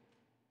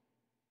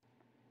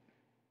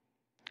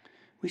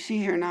 We see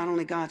here not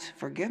only God's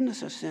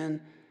forgiveness of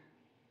sin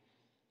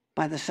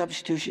by the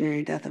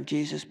substitutionary death of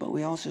Jesus, but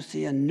we also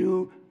see a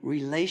new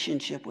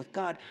relationship with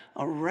God,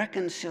 a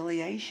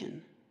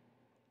reconciliation.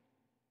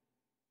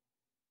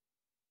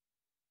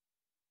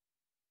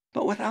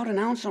 But without an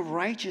ounce of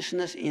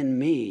righteousness in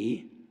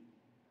me,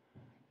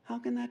 how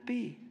can that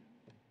be?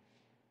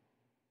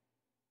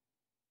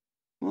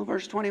 Well,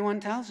 verse 21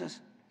 tells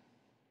us.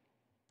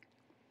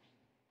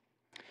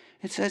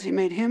 It says he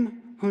made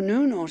him who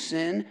knew no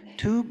sin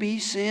to be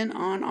sin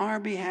on our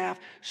behalf,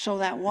 so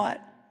that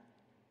what?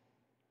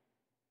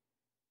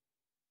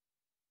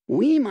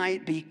 We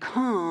might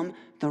become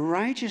the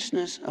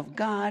righteousness of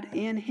God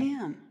in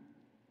him.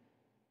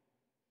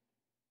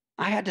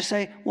 I had to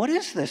say, what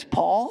is this,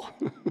 Paul?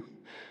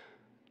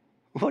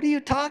 What are you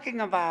talking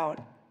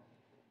about?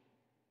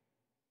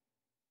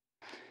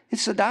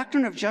 It's the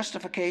doctrine of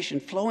justification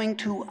flowing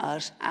to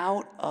us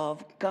out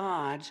of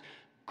God's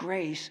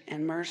grace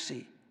and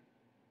mercy,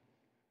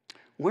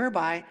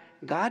 whereby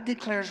God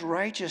declares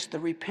righteous the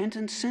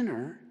repentant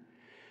sinner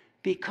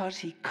because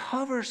he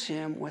covers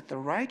him with the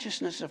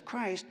righteousness of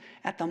Christ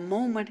at the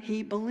moment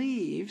he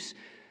believes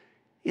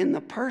in the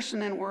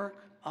person and work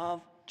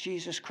of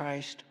Jesus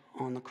Christ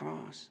on the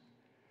cross.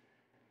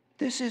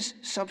 This is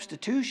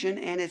substitution,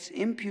 and it's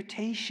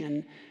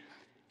imputation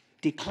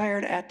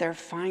declared at their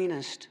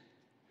finest.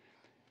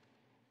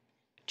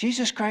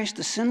 Jesus Christ,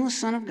 the sinless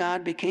Son of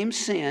God, became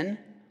sin.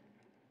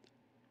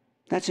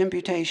 That's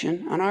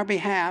imputation. On our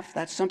behalf,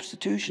 that's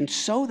substitution,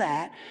 so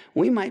that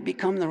we might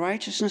become the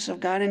righteousness of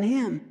God in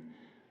him.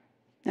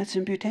 That's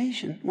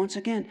imputation. Once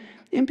again,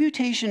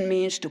 Imputation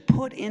means to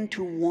put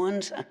into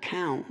one's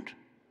account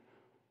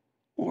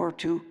or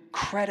to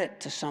credit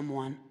to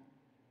someone.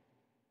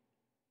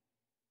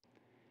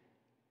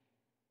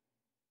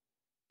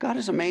 God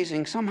is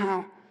amazing.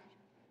 Somehow,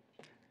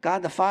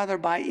 God the Father,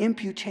 by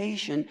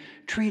imputation,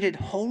 treated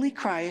holy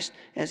Christ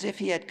as if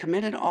he had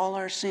committed all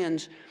our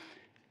sins,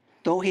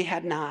 though he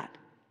had not.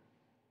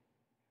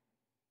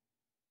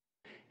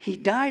 He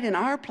died in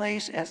our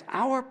place as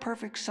our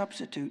perfect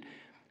substitute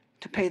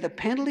to pay the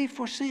penalty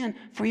for sin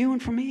for you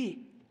and for me,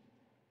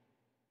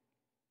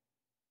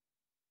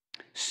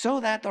 so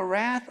that the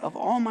wrath of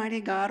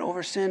Almighty God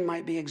over sin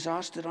might be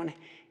exhausted on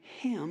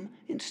him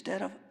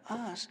instead of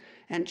us,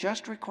 and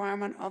just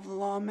requirement of the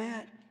law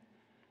met.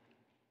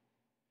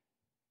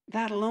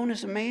 That alone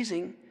is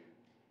amazing.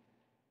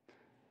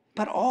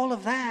 But all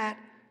of that,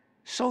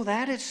 so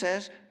that it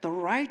says the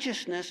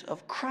righteousness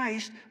of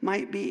Christ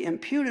might be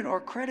imputed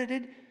or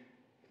credited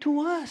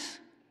to us.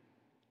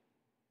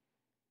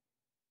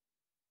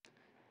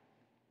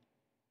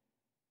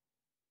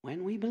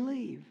 When we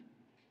believe.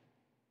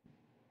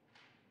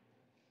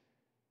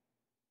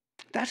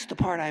 That's the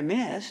part I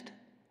missed.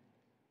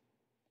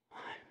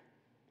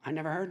 I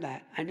never heard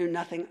that. I knew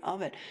nothing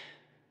of it.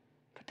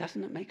 But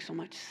doesn't it make so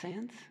much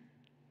sense?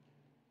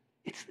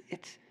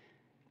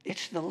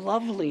 It's the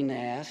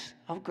loveliness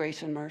of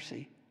grace and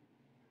mercy.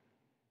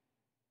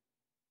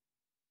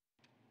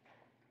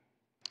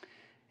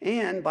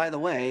 And, by the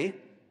way,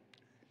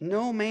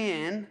 no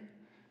man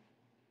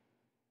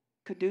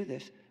could do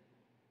this.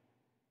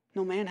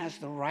 No man has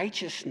the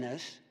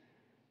righteousness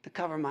to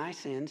cover my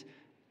sins,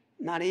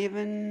 not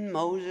even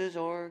Moses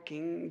or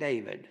King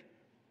David,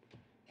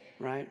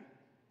 right?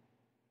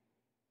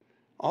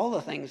 All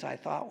the things I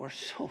thought were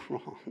so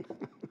wrong.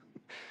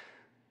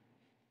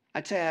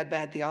 I'd say I had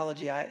bad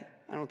theology. I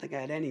don't think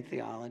I had any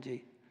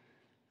theology.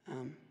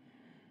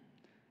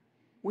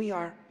 We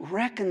are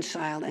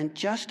reconciled and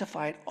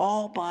justified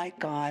all by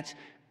God's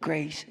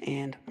grace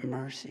and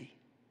mercy.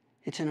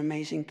 It's an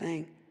amazing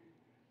thing.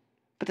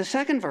 But the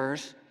second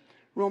verse,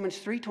 Romans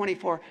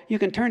 3:24, you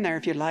can turn there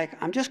if you'd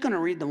like. I'm just going to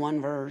read the one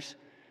verse.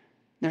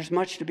 There's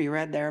much to be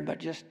read there, but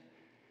just,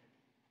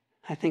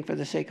 I think for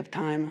the sake of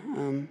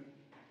time,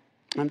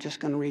 I'm just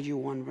going to read you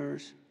one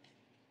verse.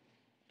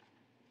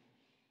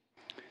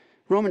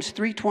 Romans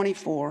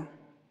 3:24,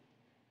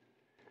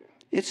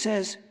 it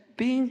says,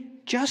 being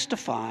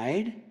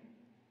justified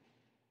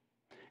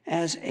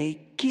as a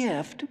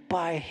gift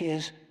by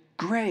his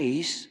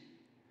grace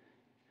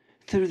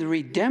through the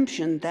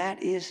redemption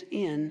that is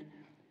in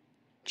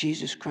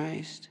Jesus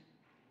Christ.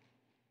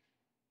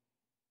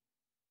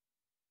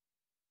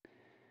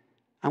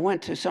 I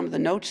went to some of the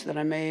notes that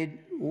I made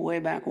way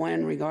back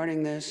when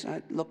regarding this.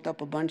 I looked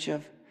up a bunch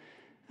of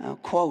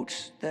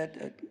quotes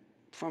that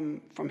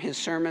from his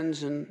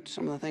sermons and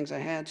some of the things I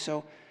had.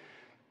 So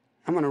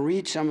I'm going to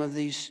read some of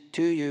these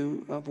to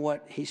you of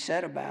what he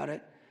said about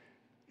it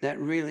that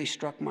really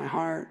struck my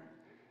heart.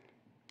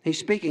 He's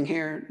speaking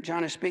here,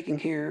 John is speaking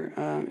here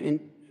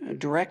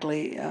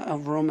directly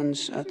of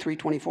Romans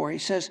 3:24. He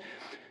says,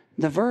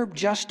 the verb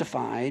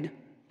justified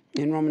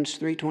in Romans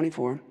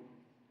 3:24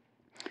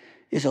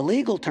 is a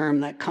legal term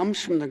that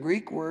comes from the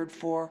Greek word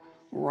for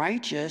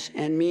righteous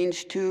and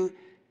means to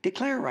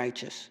declare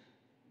righteous.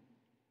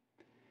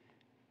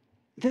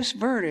 This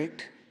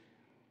verdict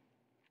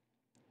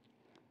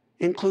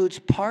includes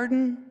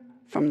pardon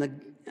from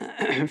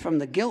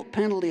the guilt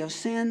penalty of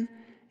sin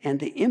and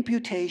the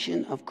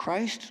imputation of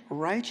Christ's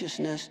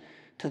righteousness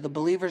to the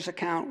believer's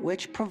account,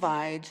 which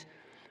provides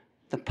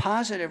the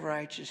positive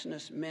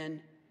righteousness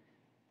men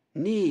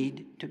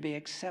need to be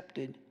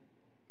accepted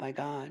by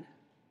God.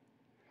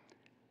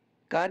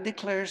 God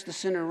declares the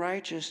sinner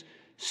righteous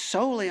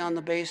solely on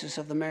the basis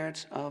of the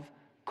merits of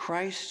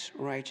Christ's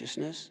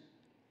righteousness.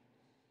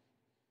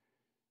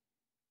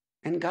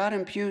 And God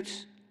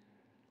imputes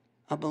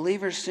a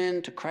believer's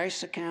sin to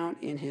Christ's account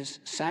in his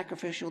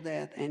sacrificial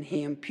death, and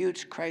he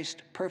imputes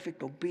Christ's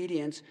perfect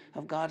obedience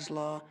of God's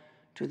law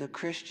to the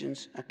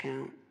Christian's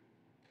account.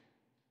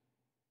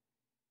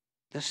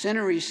 The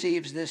sinner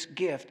receives this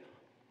gift,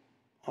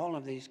 all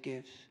of these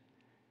gifts,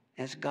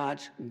 as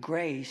God's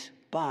grace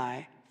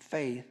by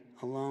faith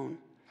alone.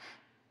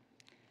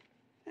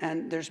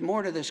 And there's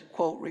more to this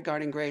quote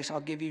regarding grace.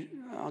 I'll give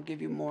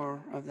you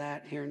more of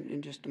that here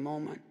in just a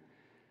moment.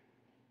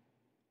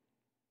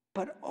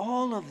 But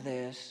all of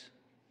this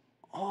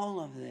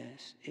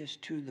is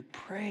to the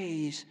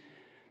praise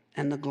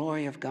and the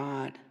glory of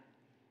God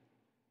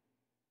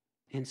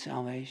in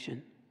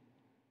salvation.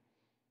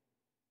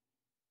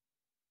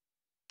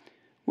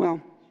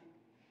 Well,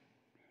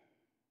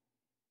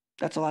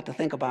 that's a lot to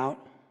think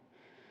about,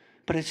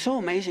 but it's so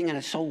amazing and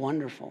it's so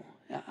wonderful.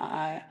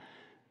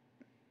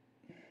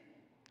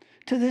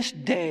 To this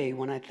day,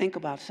 when I think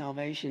about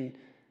salvation,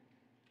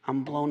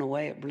 I'm blown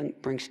away.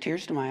 It brings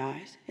tears to my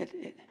eyes.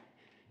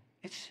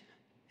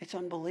 It's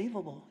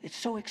unbelievable. It's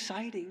so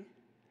exciting.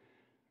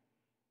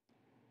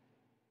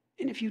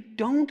 And if you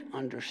don't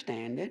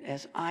understand it,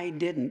 as I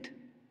didn't,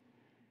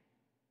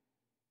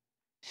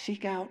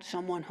 seek out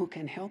someone who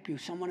can help you,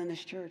 someone in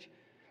this church.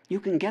 You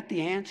can get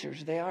the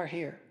answers. They are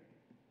here.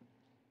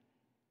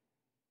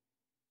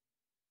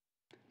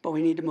 But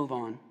we need to move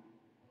on.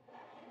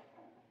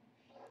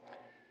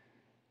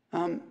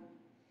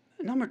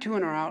 Number 2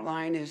 in our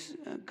outline is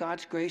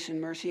God's grace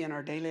and mercy in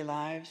our daily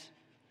lives.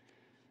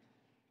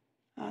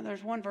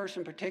 There's one verse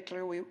in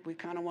particular we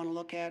kind of want to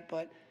look at,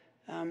 but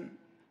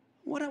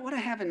what I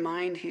have in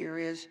mind here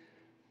is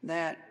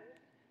that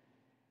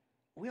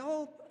we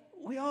all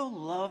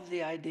love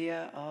the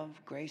idea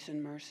of grace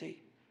and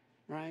mercy,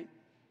 right?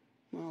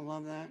 We all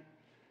love that.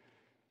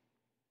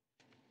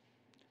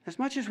 As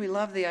much as we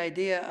love the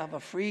idea of a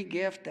free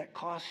gift that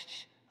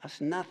costs us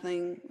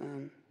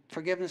nothing,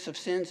 forgiveness of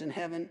sins in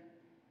heaven,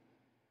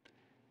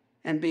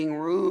 and being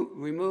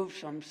removed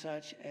from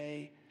such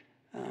a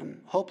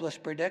hopeless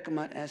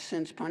predicament as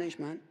sin's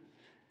punishment,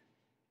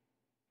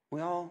 we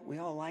all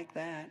like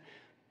that.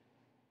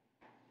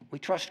 We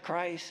trust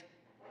Christ.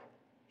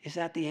 Is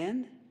that the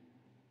end?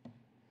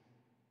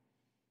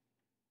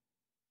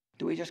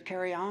 Do we just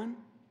carry on?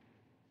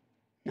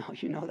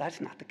 No,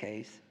 that's not the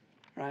case,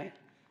 right?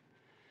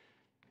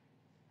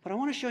 But I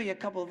want to show you a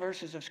couple of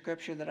verses of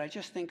Scripture that I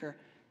just think are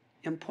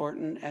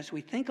important as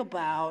we think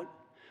about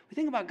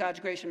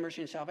God's grace and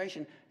mercy and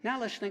salvation. Now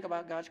let's think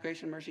about God's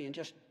grace and mercy and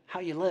just how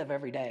you live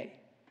every day,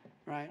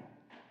 right?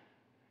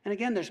 And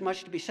again, there's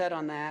much to be said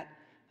on that.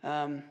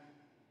 I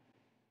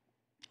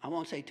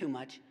won't say too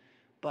much,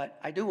 but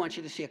I do want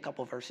you to see a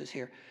couple verses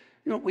here.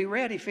 We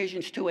read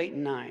Ephesians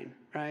 2:8-9,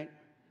 right?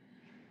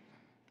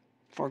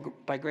 For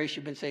by grace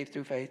you've been saved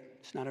through faith.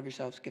 It's not of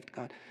yourselves, gift of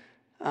God.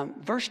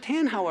 Verse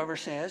 10, however,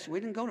 says, we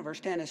didn't go to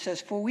verse 10, it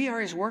says, for we are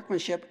his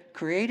workmanship,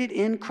 created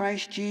in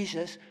Christ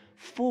Jesus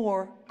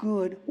for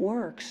good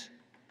works,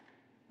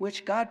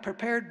 which God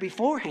prepared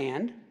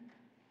beforehand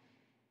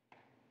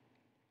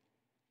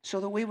so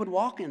that we would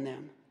walk in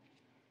them.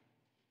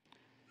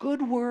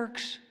 Good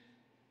works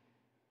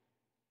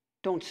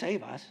don't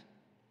save us,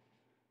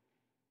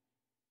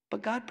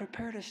 but God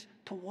prepared us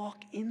to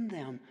walk in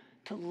them,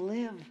 to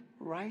live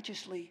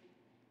righteously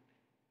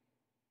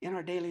in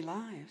our daily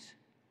lives.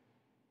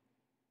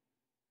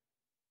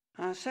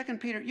 2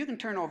 Peter, you can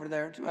turn over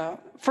there.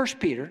 1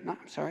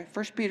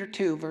 Peter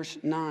 2, verse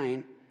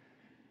 9.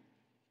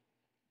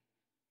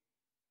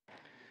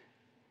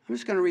 I'm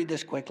just going to read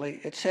this quickly.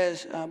 It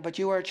says, but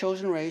you are a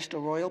chosen race, a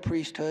royal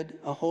priesthood,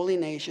 a holy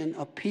nation,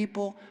 a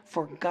people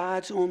for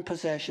God's own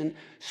possession,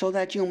 so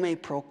that you may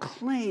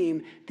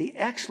proclaim the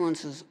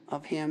excellences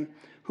of him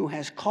who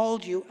has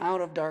called you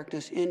out of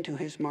darkness into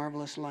his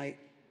marvelous light.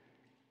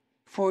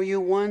 For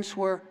you once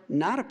were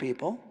not a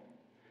people,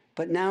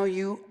 but now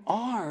you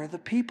are the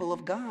people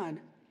of God.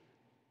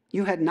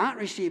 You had not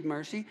received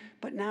mercy,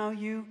 but now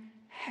you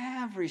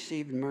have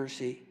received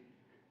mercy.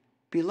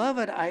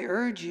 Beloved, I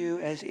urge you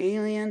as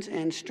aliens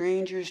and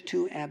strangers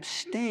to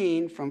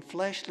abstain from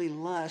fleshly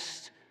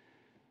lusts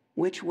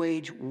which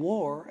wage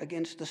war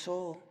against the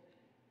soul.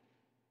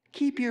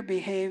 Keep your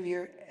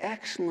behavior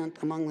excellent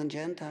among the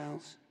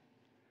Gentiles,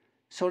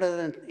 so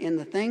that in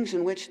the things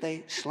in which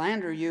they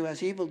slander you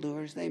as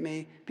evildoers, they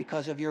may,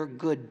 because of your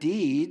good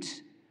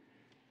deeds,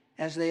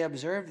 as they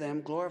observe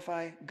them,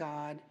 glorify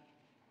God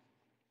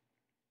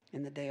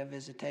in the day of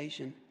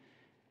visitation.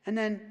 And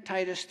then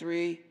Titus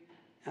 3:3,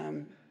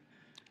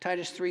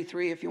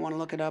 if you want to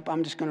look it up.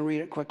 I'm just going to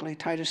read it quickly.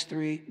 Titus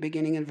 3,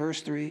 beginning in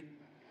verse 3.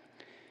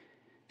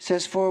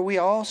 Says, for we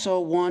also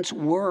once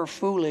were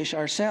foolish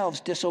ourselves,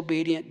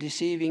 disobedient,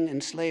 deceiving,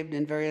 enslaved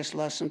in various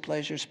lusts and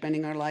pleasures,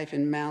 spending our life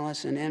in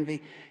malice and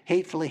envy,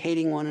 hatefully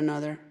hating one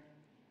another.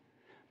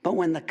 But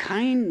when the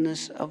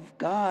kindness of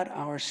God,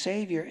 our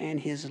Savior, and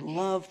his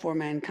love for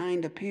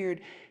mankind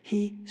appeared,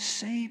 he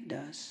saved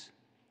us.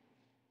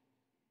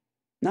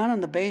 Not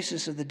on the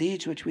basis of the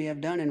deeds which we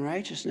have done in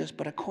righteousness,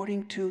 but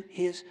according to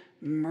his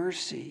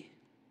mercy.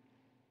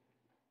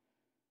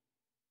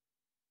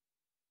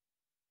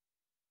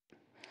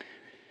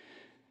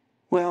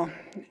 Well,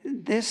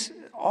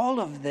 all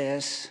of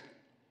this,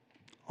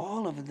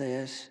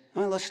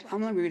 well, let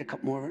me read a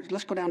couple more.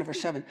 Let's go down to verse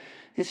 7.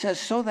 It says,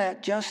 so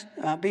that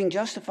being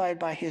justified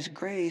by his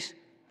grace,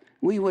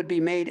 we would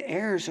be made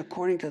heirs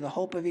according to the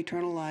hope of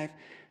eternal life.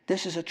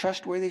 This is a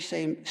trustworthy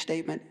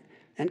statement,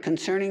 and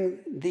concerning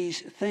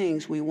these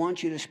things, we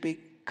want you to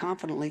speak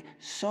confidently,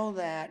 so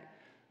that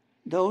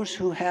those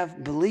who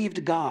have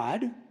believed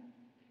God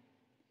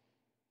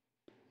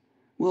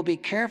will be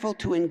careful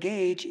to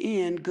engage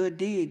in good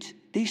deeds.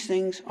 These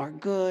things are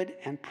good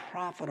and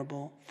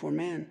profitable for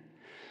men.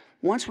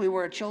 Once we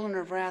were children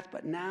of wrath,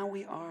 but now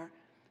we are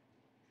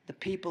the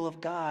people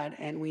of God,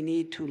 and we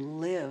need to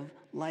live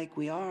like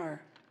we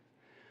are.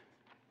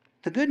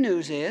 The good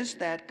news is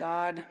that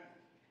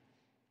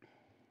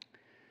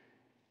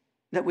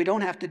that we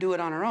don't have to do it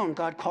on our own.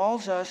 God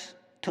calls us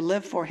to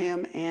live for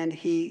him, and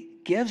he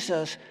gives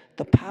us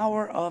the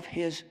power of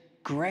his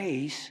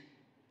grace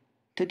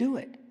to do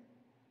it.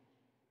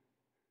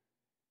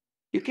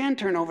 You can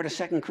turn over to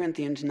 2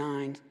 Corinthians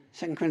 9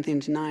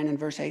 and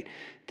verse 8.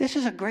 This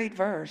is a great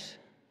verse.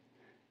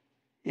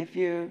 If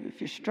you're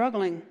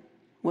struggling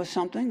with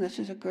something, this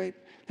is a great.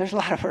 There's a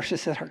lot of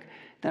verses that are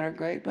that are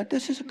great. But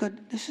this is a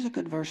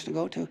good verse to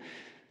go to.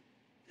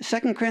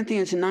 2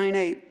 Corinthians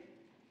 9:8.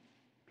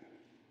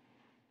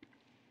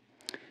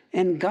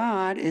 And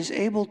God is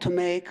able to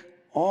make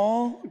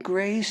all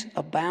grace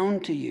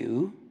abound to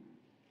you,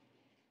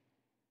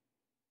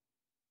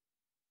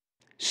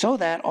 so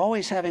that,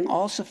 always having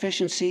all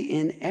sufficiency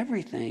in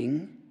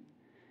everything,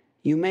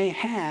 you may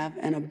have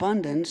an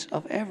abundance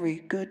of every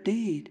good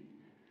deed.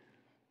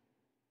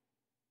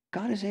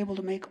 God is able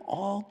to make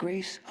all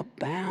grace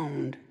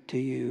abound to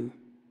you,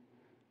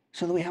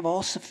 so that we have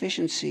all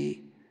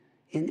sufficiency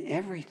in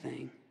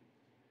everything.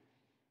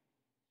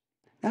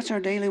 That's our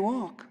daily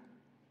walk.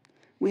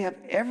 We have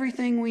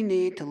everything we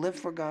need to live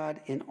for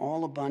God in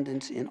all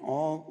abundance, in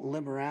all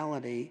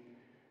liberality.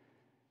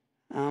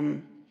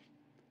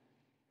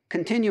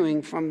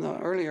 Continuing from the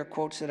earlier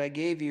quotes that I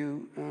gave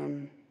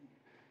you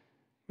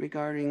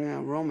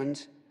regarding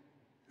Romans,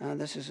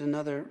 this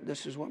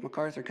is what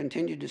MacArthur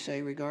continued to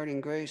say regarding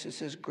grace. It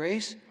says,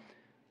 grace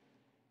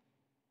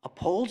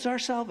upholds our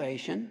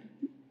salvation.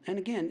 And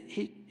again,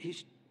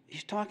 he's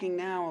talking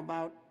now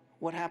about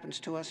what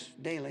happens to us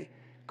daily.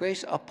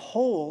 Grace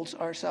upholds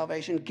our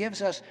salvation,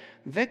 gives us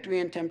victory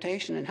in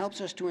temptation, and helps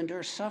us to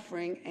endure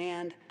suffering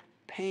and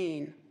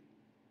pain.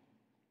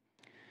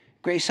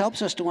 Grace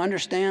helps us to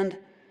understand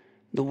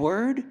the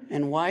Word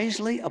and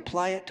wisely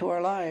apply it to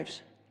our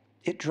lives.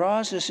 It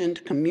draws us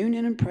into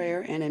communion and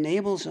prayer and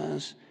enables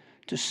us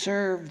to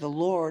serve the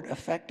Lord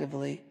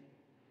effectively.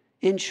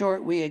 In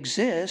short, we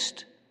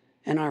exist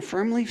and are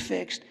firmly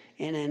fixed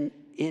in an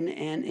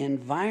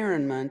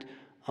environment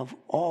of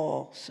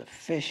all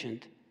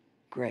sufficient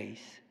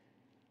grace.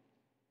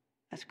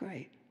 That's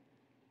great.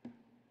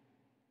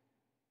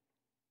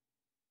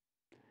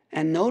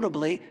 And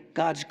notably,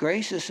 God's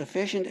grace is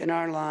sufficient in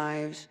our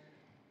lives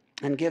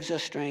and gives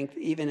us strength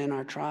even in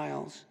our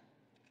trials.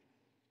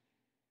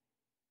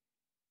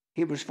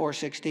 Hebrews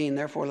 4:16,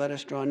 therefore let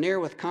us draw near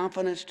with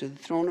confidence to the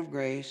throne of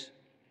grace,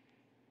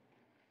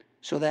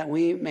 so that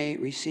we may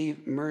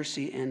receive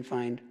mercy and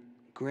find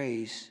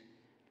grace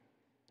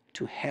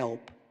to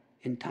help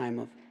in time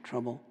of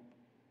trouble.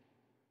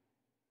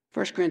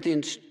 1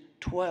 Corinthians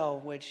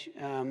 12, which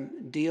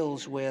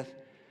deals with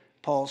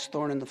Paul's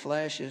thorn in the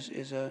flesh,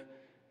 is a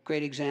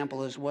great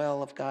example as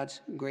well of God's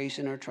grace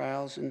in our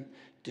trials and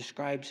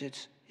describes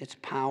its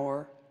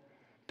power.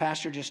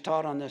 Pastor just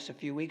taught on this a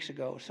few weeks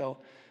ago, so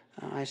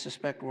I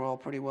suspect we're all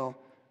pretty well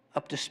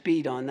up to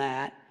speed on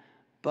that.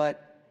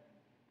 But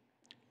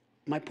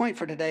my point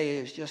for today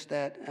is just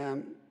that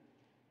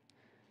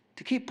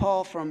to keep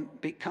Paul from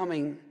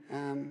becoming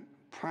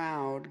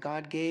proud,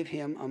 God gave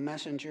him a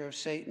messenger of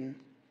Satan,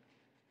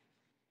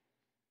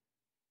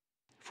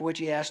 for which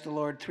he asked the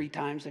Lord 3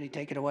 times that he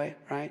take it away,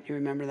 right? You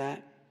remember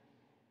that?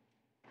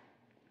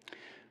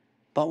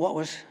 But what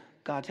was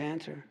God's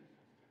answer?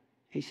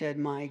 He said,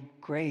 my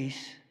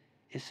grace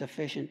is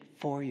sufficient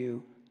for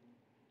you.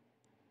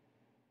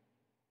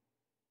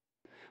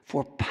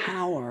 For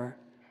power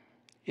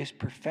is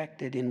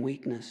perfected in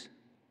weakness.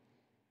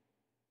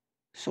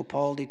 So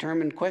Paul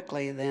determined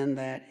quickly then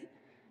that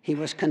he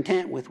was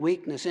content with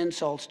weakness,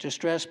 insults,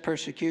 distress,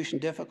 persecution,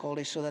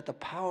 difficulty, so that the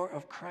power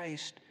of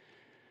Christ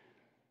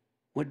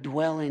would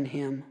dwell in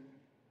him.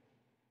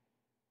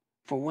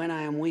 For when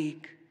I am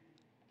weak,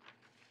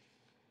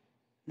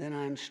 then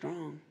I am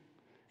strong.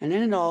 And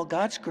in it all,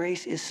 God's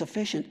grace is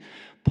sufficient.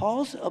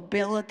 Paul's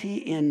ability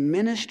in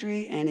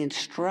ministry and in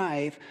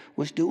strife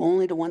was due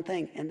only to one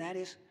thing, and that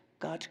is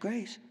God's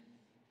grace.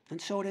 And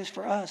so it is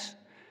for us.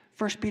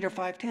 1 Peter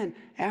 5:10,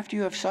 after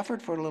you have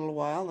suffered for a little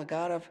while, the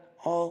God of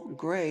all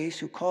grace,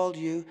 who called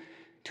you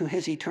to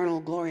his eternal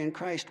glory in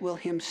Christ, will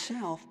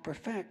himself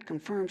perfect,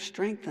 confirm,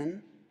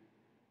 strengthen,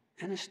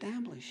 and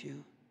establish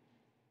you.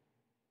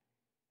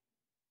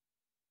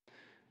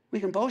 We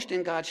can boast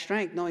in God's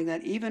strength, knowing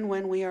that even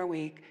when we are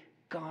weak,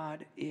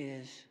 God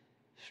is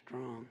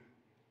strong.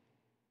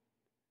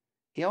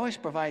 He always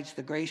provides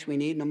the grace we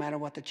need, no matter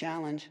what the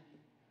challenge.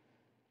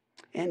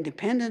 And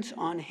dependence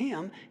on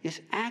him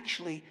is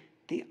actually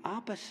the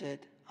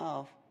opposite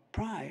of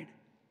pride.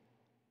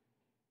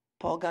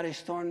 Paul got his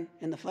thorn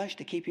in the flesh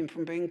to keep him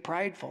from being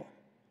prideful,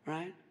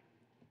 right?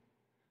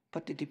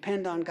 But to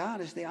depend on God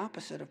is the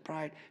opposite of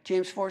pride.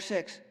 James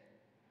 4:6.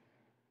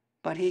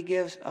 But he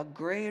gives a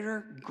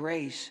greater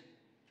grace.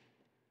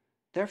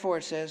 Therefore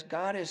it says,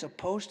 God is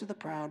opposed to the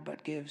proud,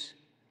 but gives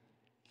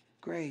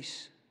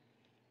grace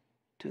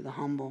to the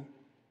humble.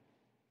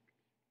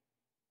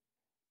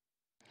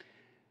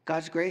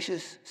 God's grace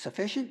is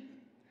sufficient,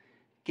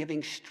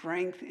 giving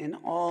strength in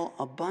all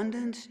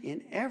abundance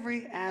in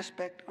every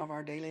aspect of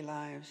our daily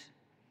lives.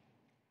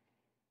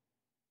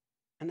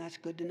 And that's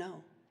good to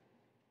know.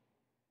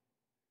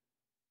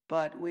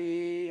 But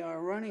we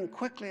are running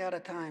quickly out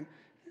of time,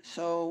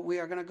 so we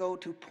are going to go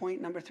to point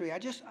number 3.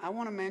 I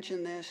want to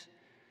mention this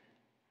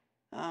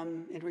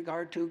in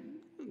regard to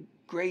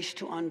grace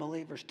to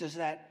unbelievers. Does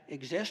that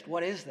exist?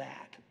 What is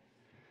that?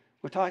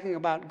 We're talking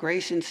about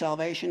grace in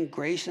salvation,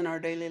 grace in our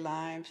daily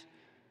lives.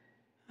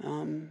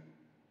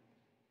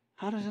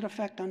 How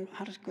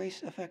does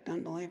grace affect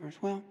unbelievers?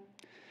 Well,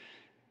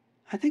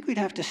 I think we'd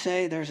have to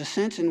say there's a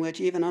sense in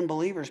which even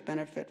unbelievers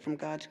benefit from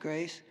God's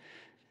grace.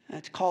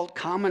 It's called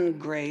common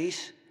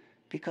grace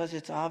because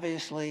it's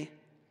obviously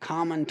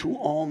common to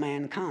all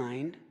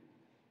mankind,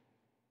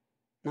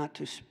 not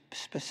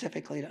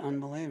specifically to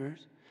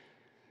unbelievers.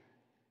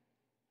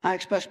 I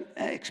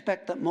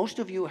expect that most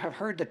of you have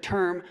heard the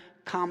term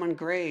common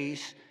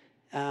grace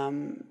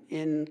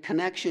in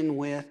connection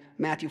with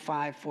Matthew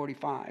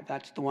 5:45.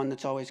 That's the one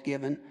that's always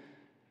given.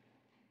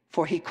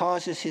 For he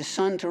causes his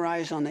sun to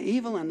rise on the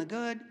evil and the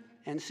good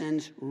and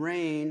sends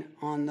rain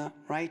on the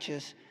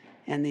righteous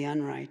and the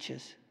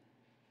unrighteous.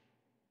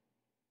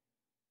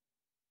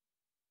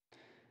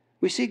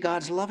 We see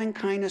God's loving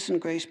kindness and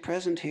grace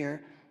present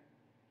here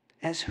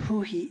as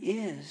who he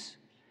is,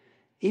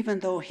 even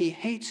though he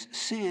hates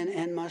sin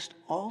and must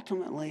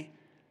ultimately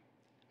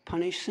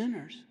punish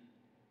sinners.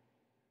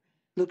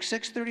 Luke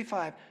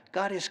 6:35,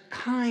 God is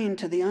kind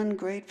to the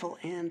ungrateful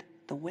and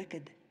the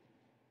wicked.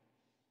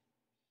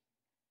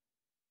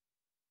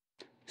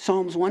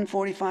 Psalms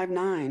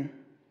 145:9,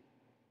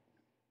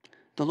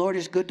 the Lord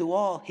is good to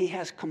all. He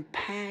has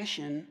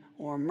compassion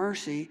or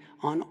mercy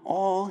on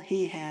all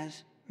he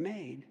has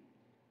made.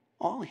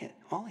 All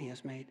he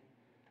has made.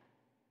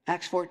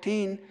 Acts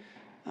 14,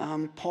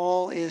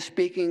 Paul is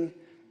speaking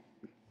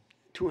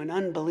to an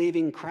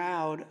unbelieving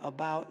crowd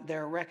about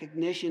their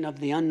recognition of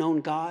the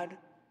unknown God.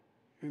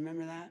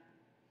 Remember that?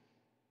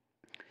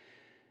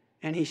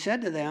 And he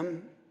said to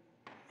them,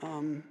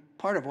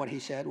 part of what he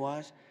said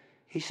was,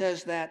 he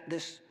says that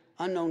this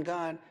unknown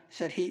God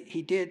said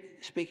he did,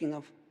 speaking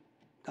of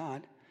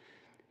God,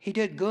 he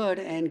did good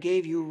and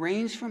gave you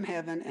rains from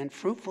heaven and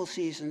fruitful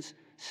seasons,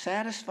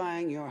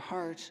 satisfying your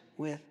hearts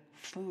with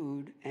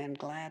food and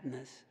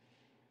gladness.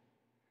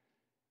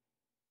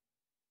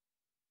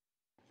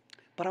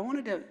 But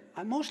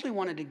I mostly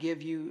wanted to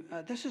give you,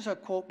 this is a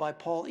quote by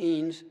Paul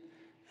Eanes,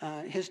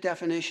 his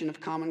definition of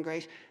common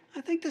grace.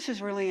 I think this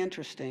is really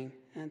interesting,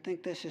 and I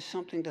think this is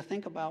something to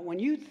think about. When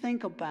you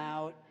think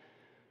about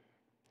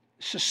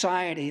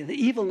society, the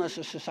evilness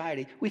of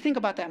society, we think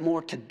about that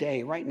more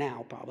today, right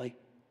now, probably,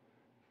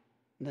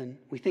 than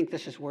we think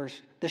this is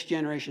worse. This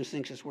generation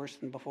thinks it's worse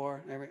than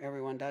before.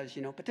 Everyone does,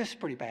 but this is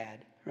pretty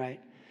bad,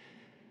 right?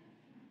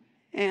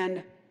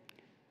 And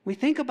we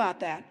think about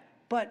that,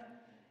 but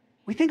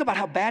we think about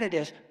how bad it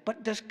is,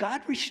 but does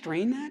God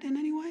restrain that in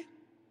any way?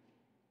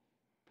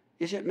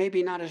 Is it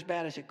maybe not as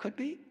bad as it could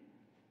be?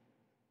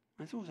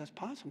 I suppose that's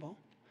possible.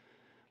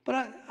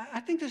 But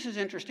I think this is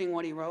interesting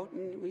what he wrote,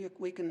 and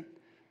we can...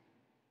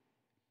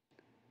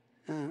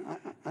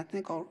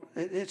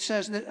 it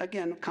says that,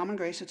 again, common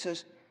grace, it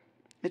says,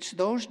 it's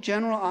those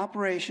general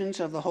operations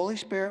of the Holy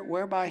Spirit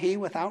whereby he,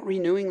 without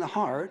renewing the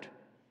heart,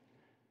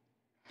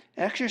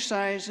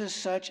 exercises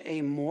such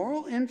a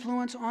moral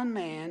influence on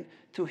man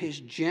through his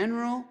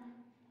general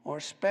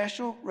or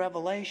special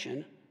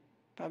revelation,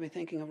 probably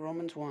thinking of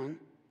Romans 1,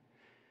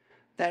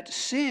 that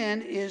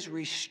sin is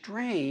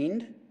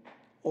restrained,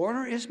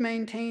 order is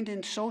maintained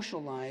in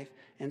social life,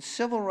 and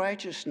civil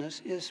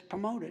righteousness is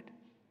promoted.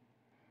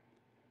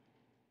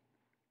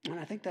 And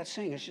I think that's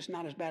saying it's just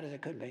not as bad as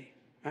it could be,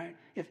 right?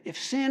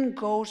 If sin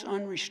goes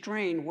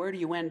unrestrained, where do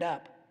you end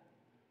up?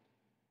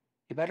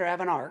 You better have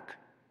an ark,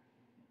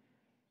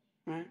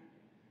 right?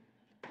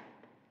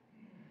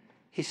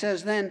 He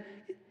says then,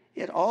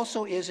 it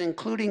also is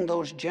including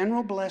those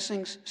general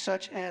blessings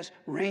such as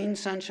rain,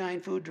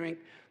 sunshine, food, drink,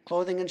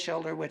 clothing, and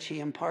shelter, which he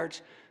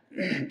imparts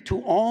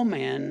to all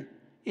men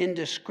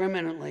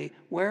indiscriminately,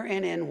 where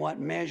and in what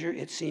measure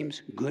it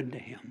seems good to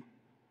him.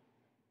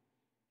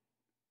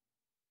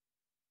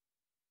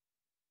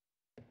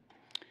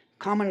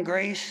 Common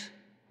grace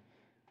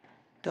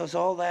does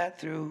all that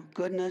through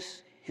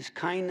goodness, his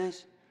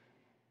kindness,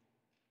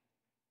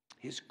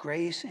 his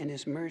grace, and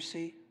his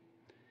mercy.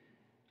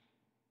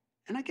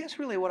 And I guess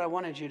really what I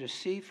wanted you to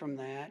see from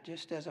that,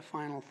 just as a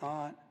final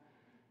thought,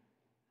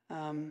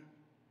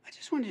 I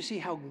just wanted you to see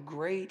how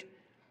great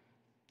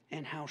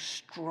and how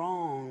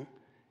strong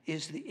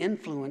is the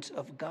influence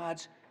of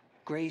God's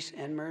grace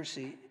and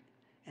mercy,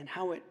 and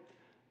how it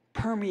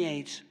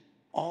permeates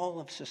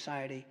all of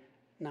society,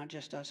 not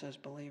just us as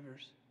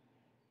believers.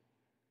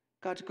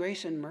 God's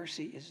grace and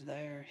mercy is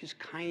there, his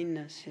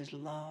kindness, his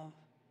love.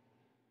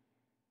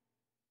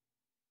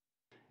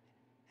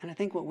 And I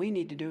think what we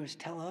need to do is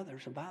tell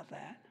others about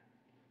that.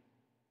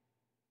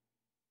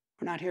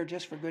 We're not here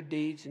just for good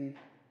deeds and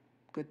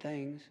good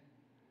things,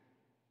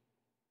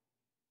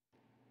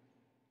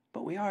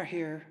 but we are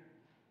here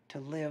to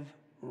live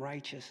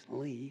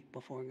righteously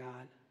before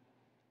God.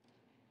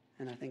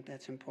 And I think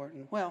that's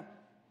important. Well,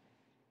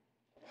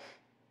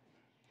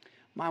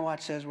 my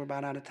watch says we're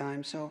about out of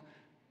time, so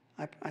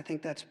I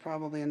think that's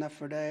probably enough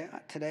for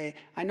today.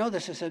 I know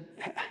this has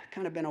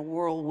kind of been a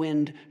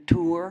whirlwind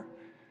tour.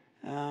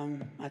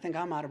 I think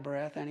I'm out of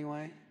breath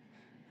anyway.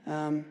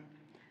 I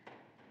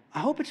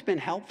hope it's been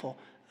helpful.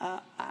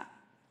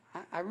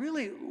 I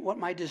really, what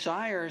my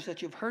desire is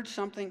that you've heard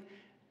something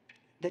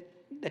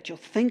that you'll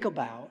think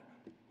about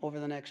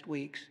over the next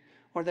weeks,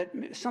 or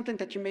something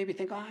that you maybe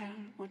think, I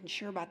wasn't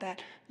sure about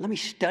that. Let me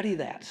study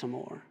that some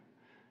more.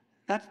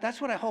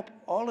 That's what I hope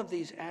all of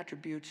these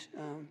attributes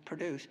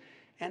produce.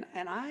 And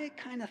I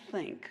kind of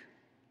think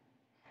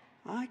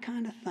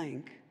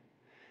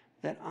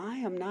that I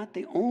am not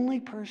the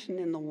only person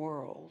in the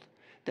world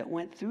that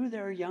went through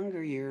their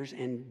younger years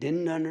and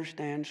didn't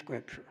understand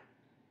Scripture.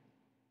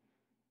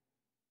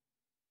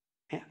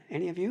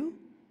 Any of you?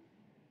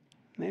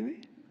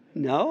 Maybe?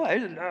 No,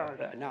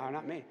 no,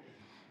 not me.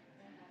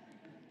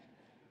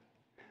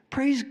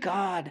 Praise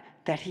God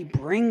that he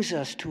brings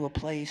us to a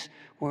place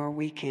where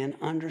we can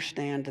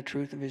understand the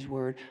truth of his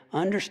word,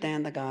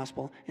 understand the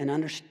gospel, and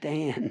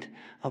understand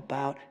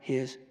about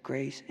his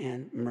grace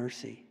and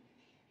mercy.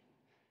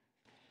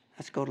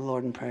 Let's go to the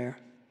Lord in prayer.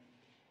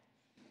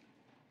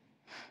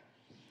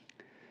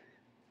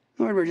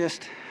 Lord, we're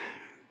just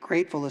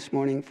grateful this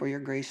morning for your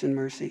grace and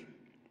mercy.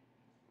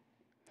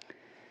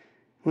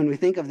 When we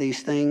think of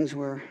these things,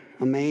 we're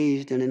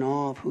amazed and in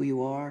awe of who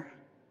you are.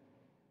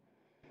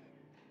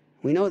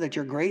 We know that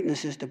your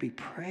greatness is to be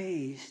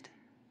praised.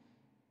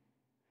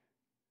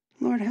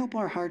 Lord, help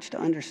our hearts to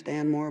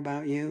understand more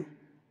about you.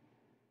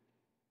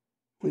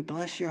 We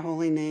bless your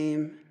holy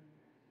name.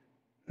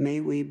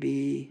 May we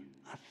be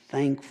a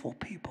thankful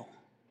people.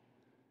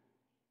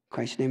 In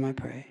Christ's name I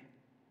pray.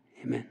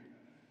 Amen.